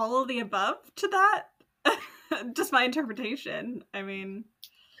all of the above to that. Just my interpretation. I mean,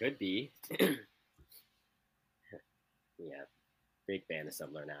 could be. Yeah, big fan of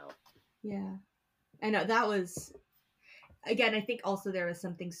Semler now. Yeah, I know that was. Again, I think also there was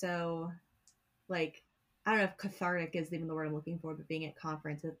something so, like, I don't know if cathartic is even the word I'm looking for, but being at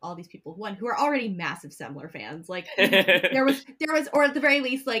conference with all these people, one, who are already massive Semler fans, like, there was, or at the very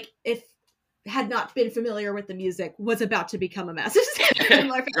least, like, if had not been familiar with the music, was about to become a massive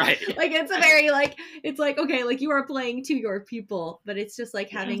Semler fan. Right. Like, it's a very, like, it's like, okay, like, you are playing to your people, but it's just, like,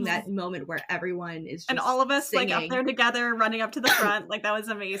 having that moment where everyone is just and all of us, singing. like, up there together, running up to the front, like, that was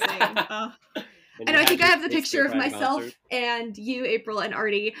amazing. And I think I have the picture of myself and you, April, and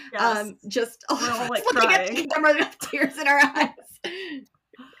Artie, just we're all, like, looking crying. at the camera with tears in our eyes.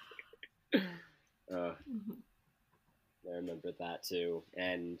 I remember that too.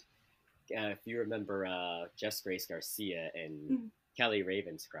 And if you remember Jess Grace Garcia and Kelly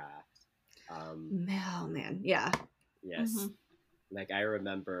Ravenscraft. Oh, man. Yeah. Yes. Like, I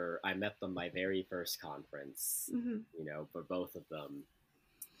remember I met them my very first conference, you know, for both of them.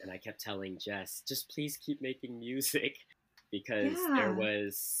 And I kept telling Jess, just please keep making music, because there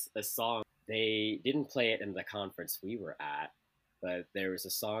was a song, they didn't play it in the conference we were at, but there was a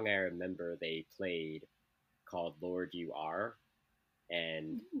song I remember they played called Lord You Are.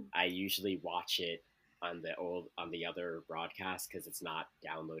 And I usually watch it on the other broadcast because it's not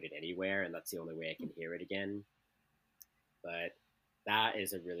downloaded anywhere, and that's the only way I can hear it again. But that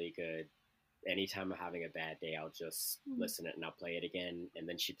is a really good. Anytime I'm having a bad day, I'll just listen it and I'll play it again. And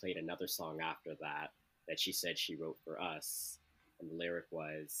then she played another song after that she said she wrote for us, and the lyric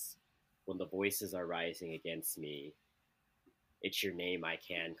was, "When the voices are rising against me, it's your name I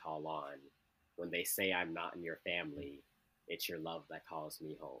can call on. When they say I'm not in your family, it's your love that calls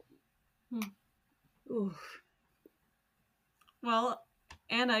me home." Oof. Well,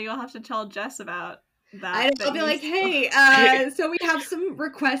 Anna, you'll have to tell Jess about that. I'll be like, hey, so we have some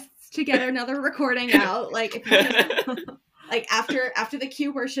requests to get another recording out. Like, if you like after the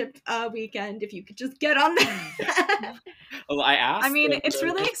Q worship weekend, if you could just get on that. Well, I asked. I mean, it's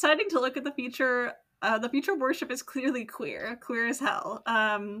really exciting to look at the future. The future worship is clearly queer as hell.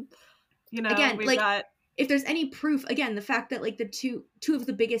 You know, again, we've like, got, if there's any proof, again, the fact that like the two of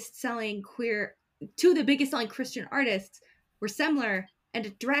the biggest selling Christian artists were Semler and a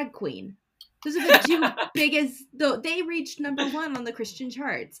drag queen. Those are the two biggest, though they reached number 1 on the Christian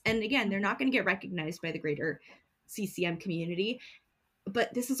charts. And again, they're not going to get recognized by the greater CCM community.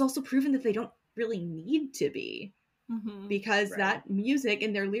 But this has also proven that they don't really need to be. Because that music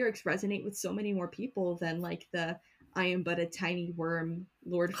and their lyrics resonate with so many more people than like the "I am but a tiny worm,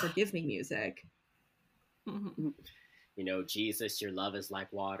 Lord forgive me" music. You know, Jesus, your love is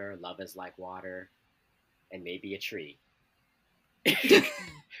like water, and maybe a tree.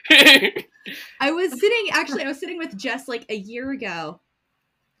 I was sitting with Jess like a year ago,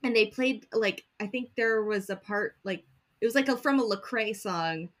 and they played like, I think there was a part like it was like from a Lecrae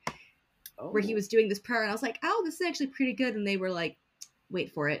song where he was doing this prayer, and I was like, oh, this is actually pretty good. And they were like,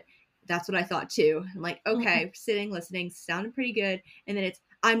 wait for it. That's what I thought too. I'm like, okay, sitting, listening, sounded pretty good. And then it's,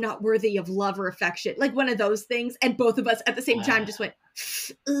 I'm not worthy of love or affection. Like one of those things. And both of us at the same time just went,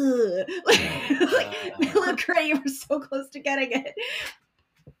 ugh. Lecrae, you were so close to getting it.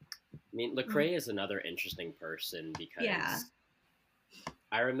 I mean, Lecrae is another interesting person because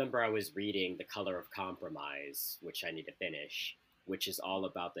I remember I was reading The Color of Compromise, which I need to finish, which is all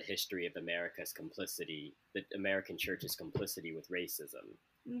about the history of America's complicity, the American church's complicity with racism.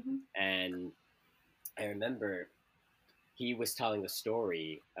 And I remember he was telling the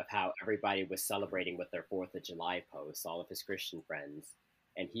story of how everybody was celebrating with their 4th of July posts, all of his Christian friends.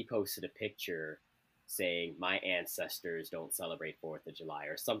 And he posted a picture saying, "My ancestors don't celebrate 4th of July,"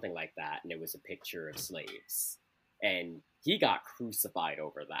 or something like that. And it was a picture of slaves. And he got crucified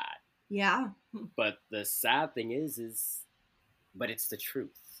over that. Yeah. But the sad thing is, but it's the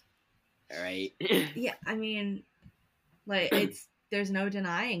truth. All right. Yeah. I mean, like, there's no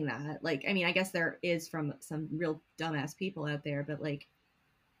denying that. Like, I mean, I guess there is from some real dumbass people out there, but like,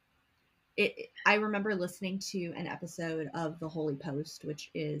 I remember listening to an episode of The Holy Post, which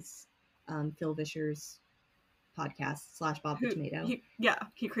is Phil Vischer's podcast / Bob the Tomato.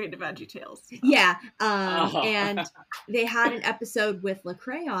 He created Veggie Tales. Yeah. And they had an episode with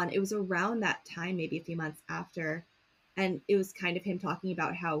Lecrae on. It was around that time, maybe a few months after. And it was kind of him talking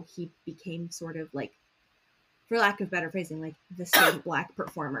about how he became sort of like, for lack of better phrasing, like the straight Black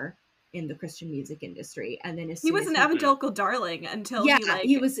performer in the Christian music industry. And then he was an evangelical darling until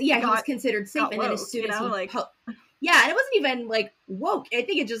he was considered safe. And then as soon as and it wasn't even like woke. I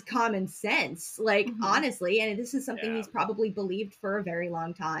think it's just common sense, like honestly. And this is something he's probably believed for a very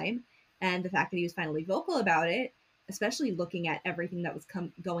long time. And the fact that he was finally vocal about it, especially looking at everything that was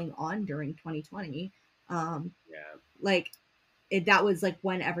going on during 2020, that was like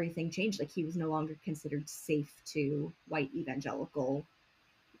when everything changed. Like he was no longer considered safe to white evangelical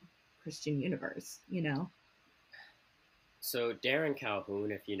Christian universe, you know? So Darren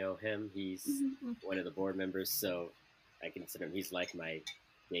Calhoun, if you know him, he's one of the board members. So I consider him, he's like my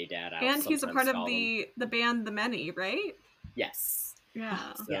gay dad. And he's a part of the band The Many, right? Yes.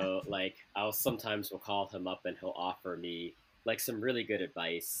 Yeah. So like I'll sometimes will call him up and he'll offer me like some really good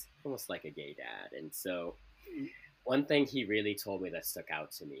advice, almost like a gay dad. And so one thing he really told me that stuck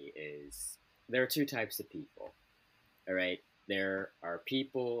out to me is there are 2 types of people. All right. There are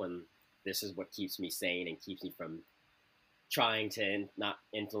people, and this is what keeps me sane and keeps me from trying to not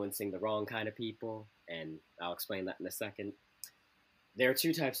influencing the wrong kind of people. And I'll explain that in a second. There are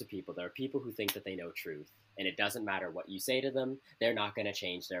 2 types of people. There are people who think that they know truth, and it doesn't matter what you say to them. They're not going to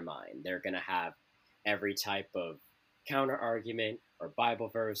change their mind. They're going to have every type of counter argument or Bible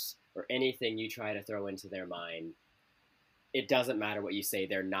verse or anything you try to throw into their mind. It doesn't matter what you say.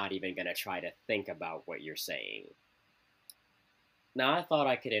 They're not even going to try to think about what you're saying. Now, I thought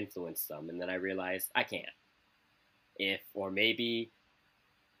I could influence them, and then I realized I can't. Or maybe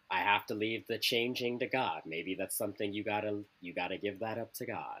I have to leave the changing to God. Maybe that's something you gotta give that up to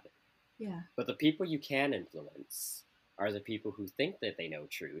God. Yeah. But the people you can influence are the people who think that they know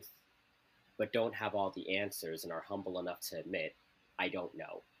truth, but don't have all the answers and are humble enough to admit, I don't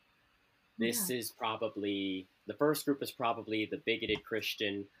know. This Yeah. is probably, the first group is probably the bigoted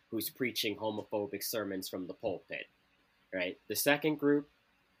Christian who's preaching homophobic sermons from the pulpit, right? The second group,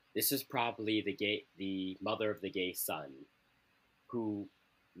 this is probably the mother of the gay son who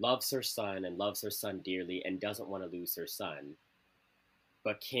loves her son and loves her son dearly and doesn't want to lose her son,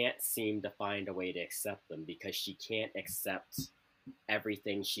 but can't seem to find a way to accept them because she can't accept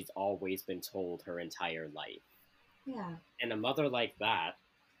everything she's always been told her entire life. Yeah. And a mother like that,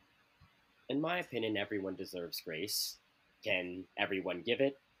 in my opinion, everyone deserves grace. Can everyone give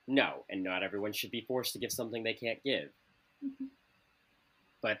it? No, and not everyone should be forced to give something they can't give. Mm-hmm.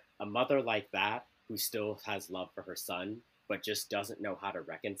 But a mother like that, who still has love for her son, but just doesn't know how to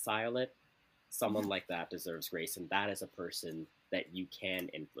reconcile it, someone like that deserves grace, and that is a person that you can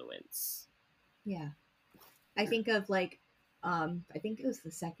influence. Yeah. I think of like, I think it was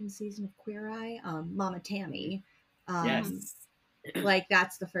the second season of Queer Eye, Mama Tammy. Yes. Like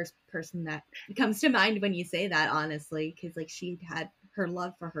that's the first person that comes to mind when you say that, honestly, because like she had her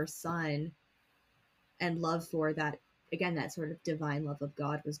love for her son and love for that, again, that sort of divine love of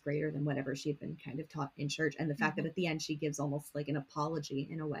God was greater than whatever she had been kind of taught in church. And the fact that at the end she gives almost like an apology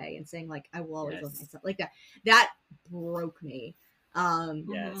in a way and saying like, I will always love myself, like that broke me.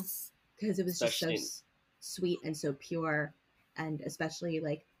 Yes. Because it was Especially just so sweet and so pure. And especially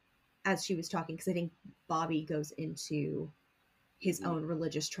like as she was talking, because I think Bobby goes into his own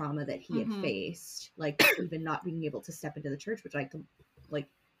religious trauma that he had faced, like even not being able to step into the church, which I like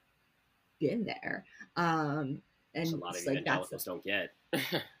been there. And a lot of it's like evangelicals don't get.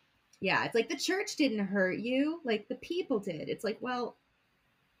 Yeah, it's like the church didn't hurt you, like the people did. It's like, well,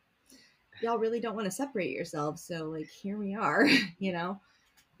 y'all really don't want to separate yourselves, so like here we are, you know.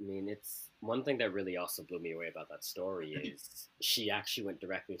 I mean, it's one thing that really also blew me away about that story is she actually went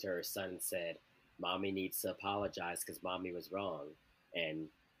directly to her son and said, Mommy needs to apologize because Mommy was wrong, and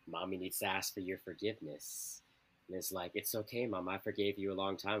Mommy needs to ask for your forgiveness. And it's like, it's okay, Mom, I forgave you a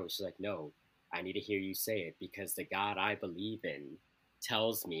long time. And she's like, no, I need to hear you say it because the God I believe in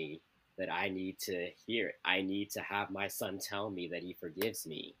tells me that I need to hear it. I need to have my son tell me that he forgives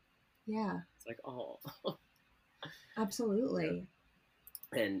me. Yeah. It's like, oh. Absolutely.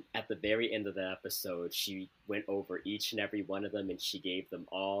 And at the very end of the episode, she went over each and every one of them and she gave them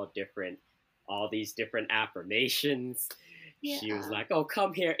all these different affirmations. Yeah. She was like, oh,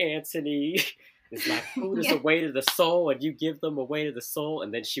 come here, Anthony. It's like, food is a way to the soul, and you give them a way to the soul.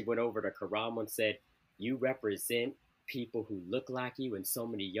 And then she went over to Karamo and said, you represent people who look like you, and so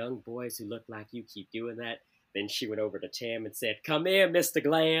many young boys who look like you keep doing that. Then she went over to Tam and said, come here, Mr.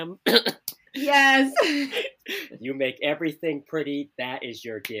 Glam. Yes. You make everything pretty. That is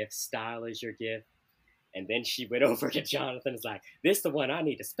your gift. Style is your gift. And then she went over to Jonathan and was like, this is the one I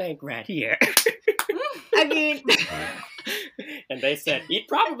need to spank right here. I mean... And they said, he'd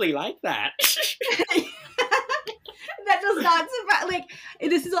probably like that. That does not surprise. Like,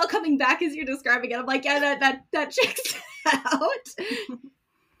 this is all coming back as you're describing it. I'm like, yeah, that checks out.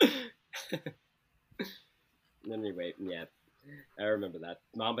 Anyway, yeah, I remember that.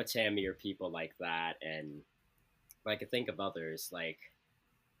 Mama Tammy or people like that, and I could think of others. Like,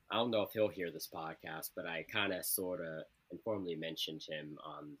 I don't know if he'll hear this podcast, but I kind of, sort of, informally mentioned him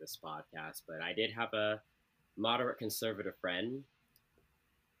on this podcast. But I did have a moderate conservative friend.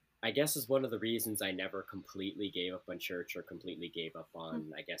 I guess is one of the reasons I never completely gave up on church or completely gave up on,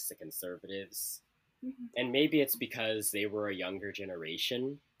 I guess, the conservatives. Mm-hmm. And maybe it's because they were a younger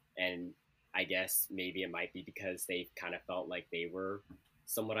generation, and I guess maybe it might be because they kind of felt like they were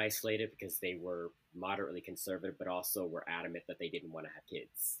somewhat isolated because they were moderately conservative, but also were adamant that they didn't want to have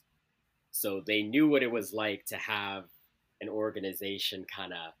kids. So they knew what it was like to have an organization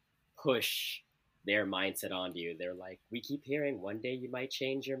kind of push their mindset onto you. They're like, we keep hearing one day you might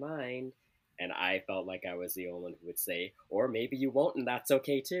change your mind. And I felt like I was the only one who would say, or maybe you won't, and that's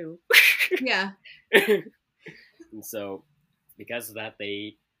okay too. Yeah. And so because of that,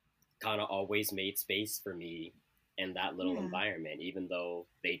 they kind of always made space for me in that little environment, even though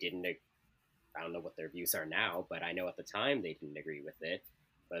they didn't, I don't know what their views are now, but I know at the time they didn't agree with it,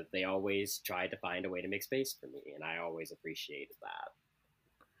 but they always tried to find a way to make space for me, and I always appreciated that.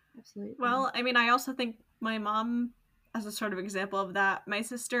 Absolutely. Well, I mean, I also think my mom, as a sort of example of that, my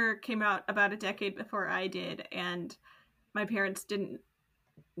sister came out about a decade before I did, and my parents didn't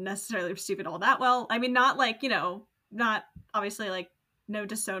necessarily receive it all that well. I mean, not like, not obviously like no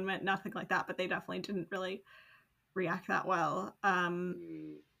disownment, nothing like that, but they definitely didn't really react that well.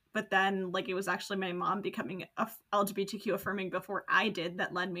 but then like it was actually my mom becoming LGBTQ affirming before I did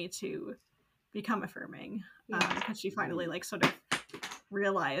that led me to become affirming, because she finally like sort of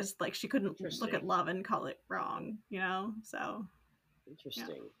realized like she couldn't look at love and call it wrong, you know. So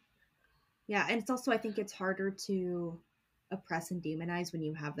interesting. Yeah, and it's also, I think it's harder to oppress and demonize when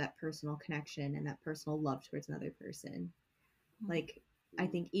you have that personal connection and that personal love towards another person. Like, I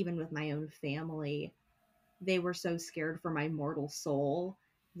think even with my own family, they were so scared for my mortal soul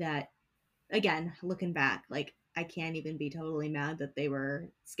that, again, looking back, like, I can't even be totally mad that they were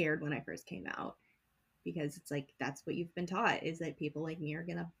scared when I first came out, because it's like, that's what you've been taught, is that people like me are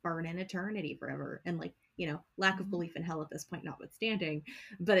gonna burn in eternity forever, and like, you know, lack of belief in hell at this point notwithstanding,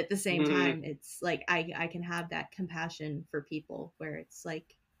 but at the same time, it's like I can have that compassion for people where it's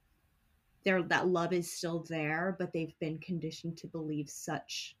like that love is still there, but they've been conditioned to believe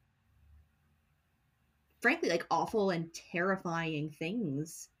such, frankly, like awful and terrifying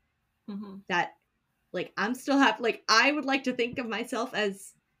things that, like, I'm still like, I would like to think of myself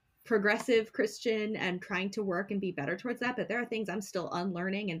as progressive Christian and trying to work and be better towards that, but there are things I'm still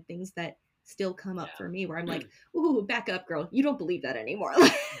unlearning and things that still come up for me where I'm like, ooh, back up, girl, you don't believe that anymore.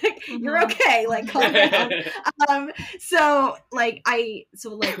 Like, you're okay, like, calm down. So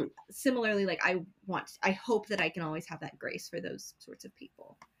similarly, like, I hope that I can always have that grace for those sorts of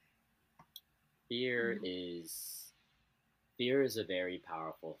people. Fear is a very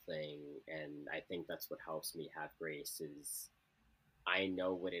powerful thing, and I think that's what helps me have grace. Is I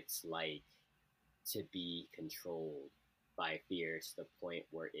know what it's like to be controlled by fear to the point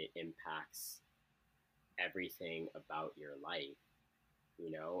where it impacts everything about your life,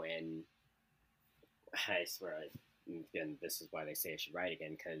 you know. And I swear, again, this is why they say I should write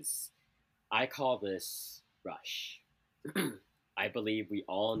again, because I call this rush. I believe we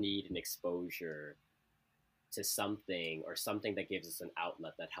all need an exposure to something, or something that gives us an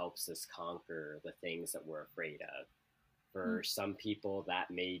outlet that helps us conquer the things that we're afraid of. For some people,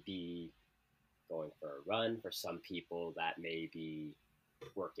 that may be going for a run. For some people, that may be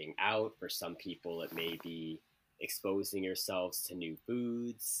working out. For some people, it may be exposing yourselves to new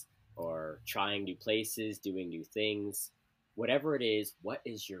foods or trying new places, doing new things. Whatever it is, what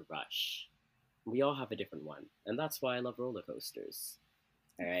is your rush? We all have a different one. And that's why I love roller coasters.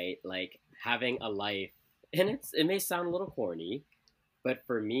 All right? Like, having a life, and it may sound a little corny, but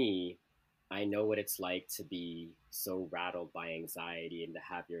for me, I know what it's like to be so rattled by anxiety and to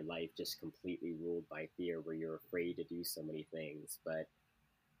have your life just completely ruled by fear, where you're afraid to do so many things. But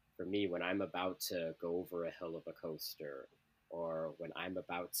for me, when I'm about to go over a hill of a coaster, or when I'm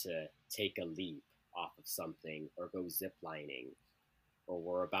about to take a leap off of something or go ziplining, or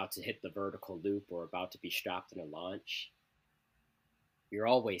we're about to hit the vertical loop or about to be strapped in a launch, you're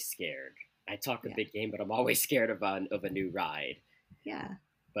always scared. I talk a big game, but I'm always scared of a new ride. Yeah.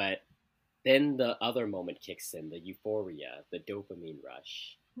 But then the other moment kicks in, the euphoria, the dopamine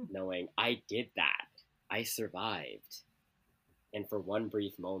rush, knowing I did that. I survived. And for one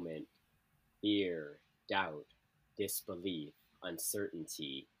brief moment, fear, doubt, disbelief,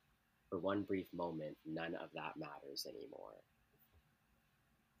 uncertainty, for one brief moment, none of that matters anymore.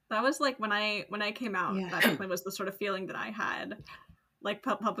 That was like when I came out, that definitely was the sort of feeling that I had, like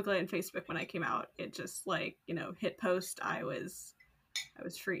publicly on Facebook when I came out. It just, like, you know, hit post, I was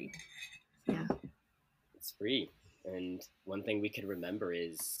free. Yeah. It's free. And one thing we can remember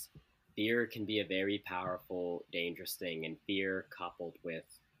is fear can be a very powerful, dangerous thing, and fear coupled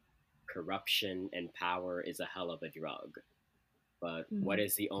with corruption and power is a hell of a drug. But what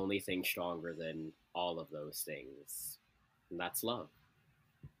is the only thing stronger than all of those things? And that's love.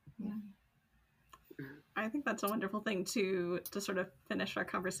 Yeah. I think that's a wonderful thing to sort of finish our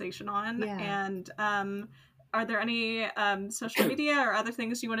conversation on. Yeah. And are there any social media or other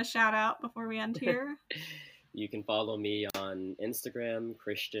things you want to shout out before we end here? You can follow me on Instagram,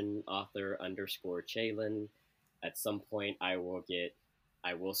 Christian_Chalen. At some point, I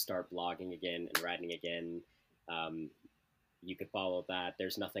will start blogging again and writing again. You could follow that.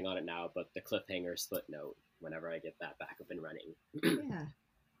 There's nothing on it now, but the cliffhanger split note, whenever I get that back up and running. Yeah.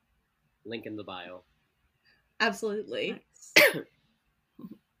 Link in the bio. Absolutely. Nice.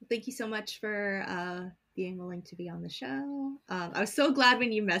 Thank you so much for being willing to be on the show. I was so glad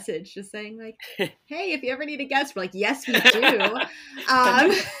when you messaged just saying, like, hey, if you ever need a guest, we're like, yes, we do.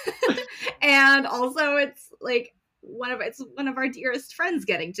 And also it's like one of our dearest friends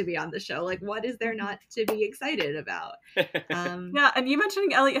getting to be on the show. Like, what is there not to be excited about? Yeah, and you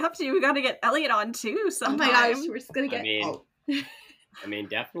mentioning Elliot Hupsey, we got to get Elliot on too sometime. Oh my gosh, we're just gonna get I mean,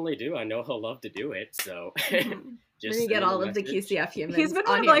 definitely do. I know he'll love to do it, so we're gonna get all of the QCF humans. He's been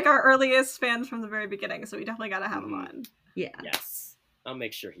one of like our earliest fans from the very beginning, so we definitely got to have him on. Yeah. Yes. I'll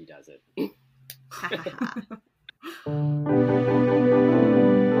make sure he does it.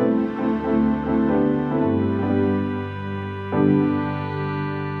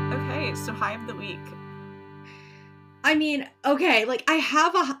 Okay, so high of the week. I mean, okay, like I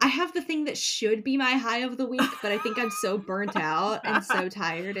have the thing that should be my high of the week, but I think I'm so burnt out and so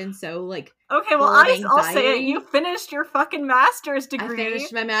tired and so like okay. Well, I'll say it. You finished your fucking master's degree. I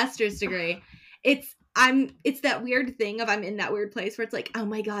finished my master's degree. It's that weird thing of I'm in that weird place where it's like, oh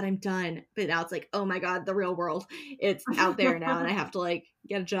my god, I'm done, but now it's like, oh my god, the real world, it's out there now, and I have to like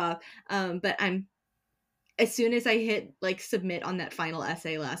get a job. But I'm as soon as I hit like submit on that final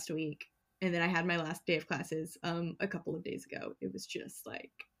essay last week. And then I had my last day of classes a couple of days ago. It was just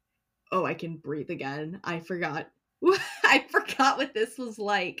like, oh, I can breathe again. I forgot what this was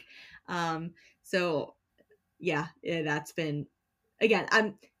like. So yeah, that's been, again,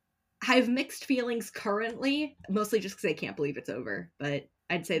 I have mixed feelings currently, mostly just because I can't believe it's over. But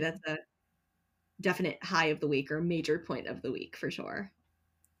I'd say that's a definite high of the week or major point of the week for sure.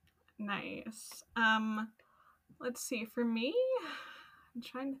 Nice. Let's see. For me, I'm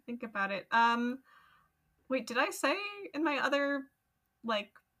trying to think about it. Wait, did I say in my other, like,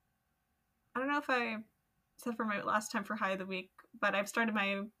 I don't know if I said for my last time for high of the week, but I've started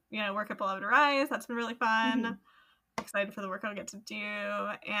my, work at Beloved Arise. That's been really fun. Mm-hmm. Excited for the work I'll get to do.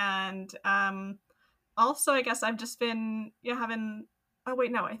 And also, I guess I've just been having, oh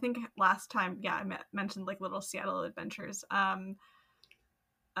wait, no, I think last time, I mentioned like little Seattle adventures.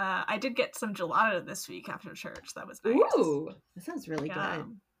 I did get some gelato this week after church. That was nice. Ooh, that sounds really good.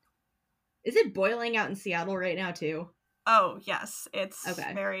 Is it boiling out in Seattle right now too? Oh, yes. It's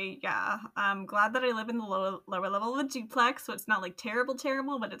very, I'm glad that I live in the lower level of a duplex, so it's not like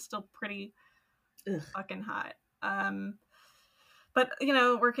terrible, but it's still pretty fucking hot. But,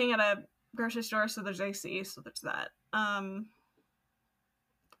 working at a grocery store, so there's AC, so there's that.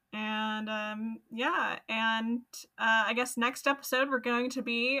 I guess next episode we're going to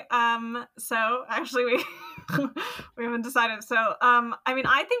be so actually we we haven't decided. So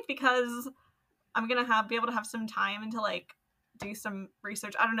I think because I'm gonna be able to have some time and to like do some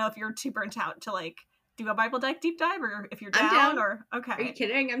research. I don't know if you're too burnt out to like do a Bible deep dive, or if you're down. Or okay. Are you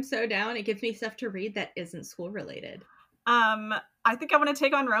kidding? I'm so down. It gives me stuff to read that isn't school related. I think I want to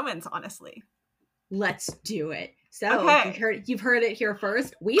take on Romans, honestly. Let's do it. So you've heard it here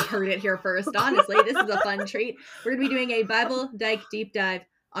first. We've heard it here first. Honestly, this is a fun treat. We're going to be doing a Bible deep dive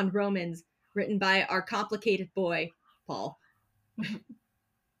on Romans, written by our complicated boy, Paul.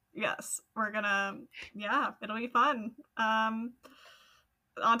 Yes, we're going to, it'll be fun. On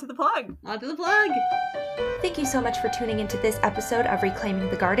to the plug. Thank you so much for tuning into this episode of Reclaiming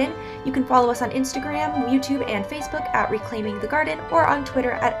the Garden. You can follow us on Instagram, YouTube, and Facebook at Reclaiming the Garden, or on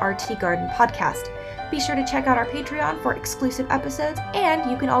Twitter at RT Garden Podcast. Be sure to check out our Patreon for exclusive episodes, and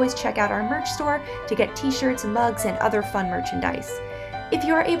you can always check out our merch store to get t-shirts, mugs, and other fun merchandise. If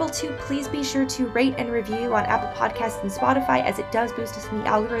you are able to, please be sure to rate and review on Apple Podcasts and Spotify, as it does boost us in the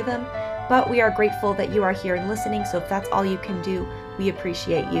algorithm. But we are grateful that you are here and listening, so if that's all you can do, we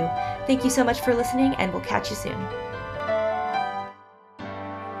appreciate you. Thank you so much for listening, and we'll catch you soon.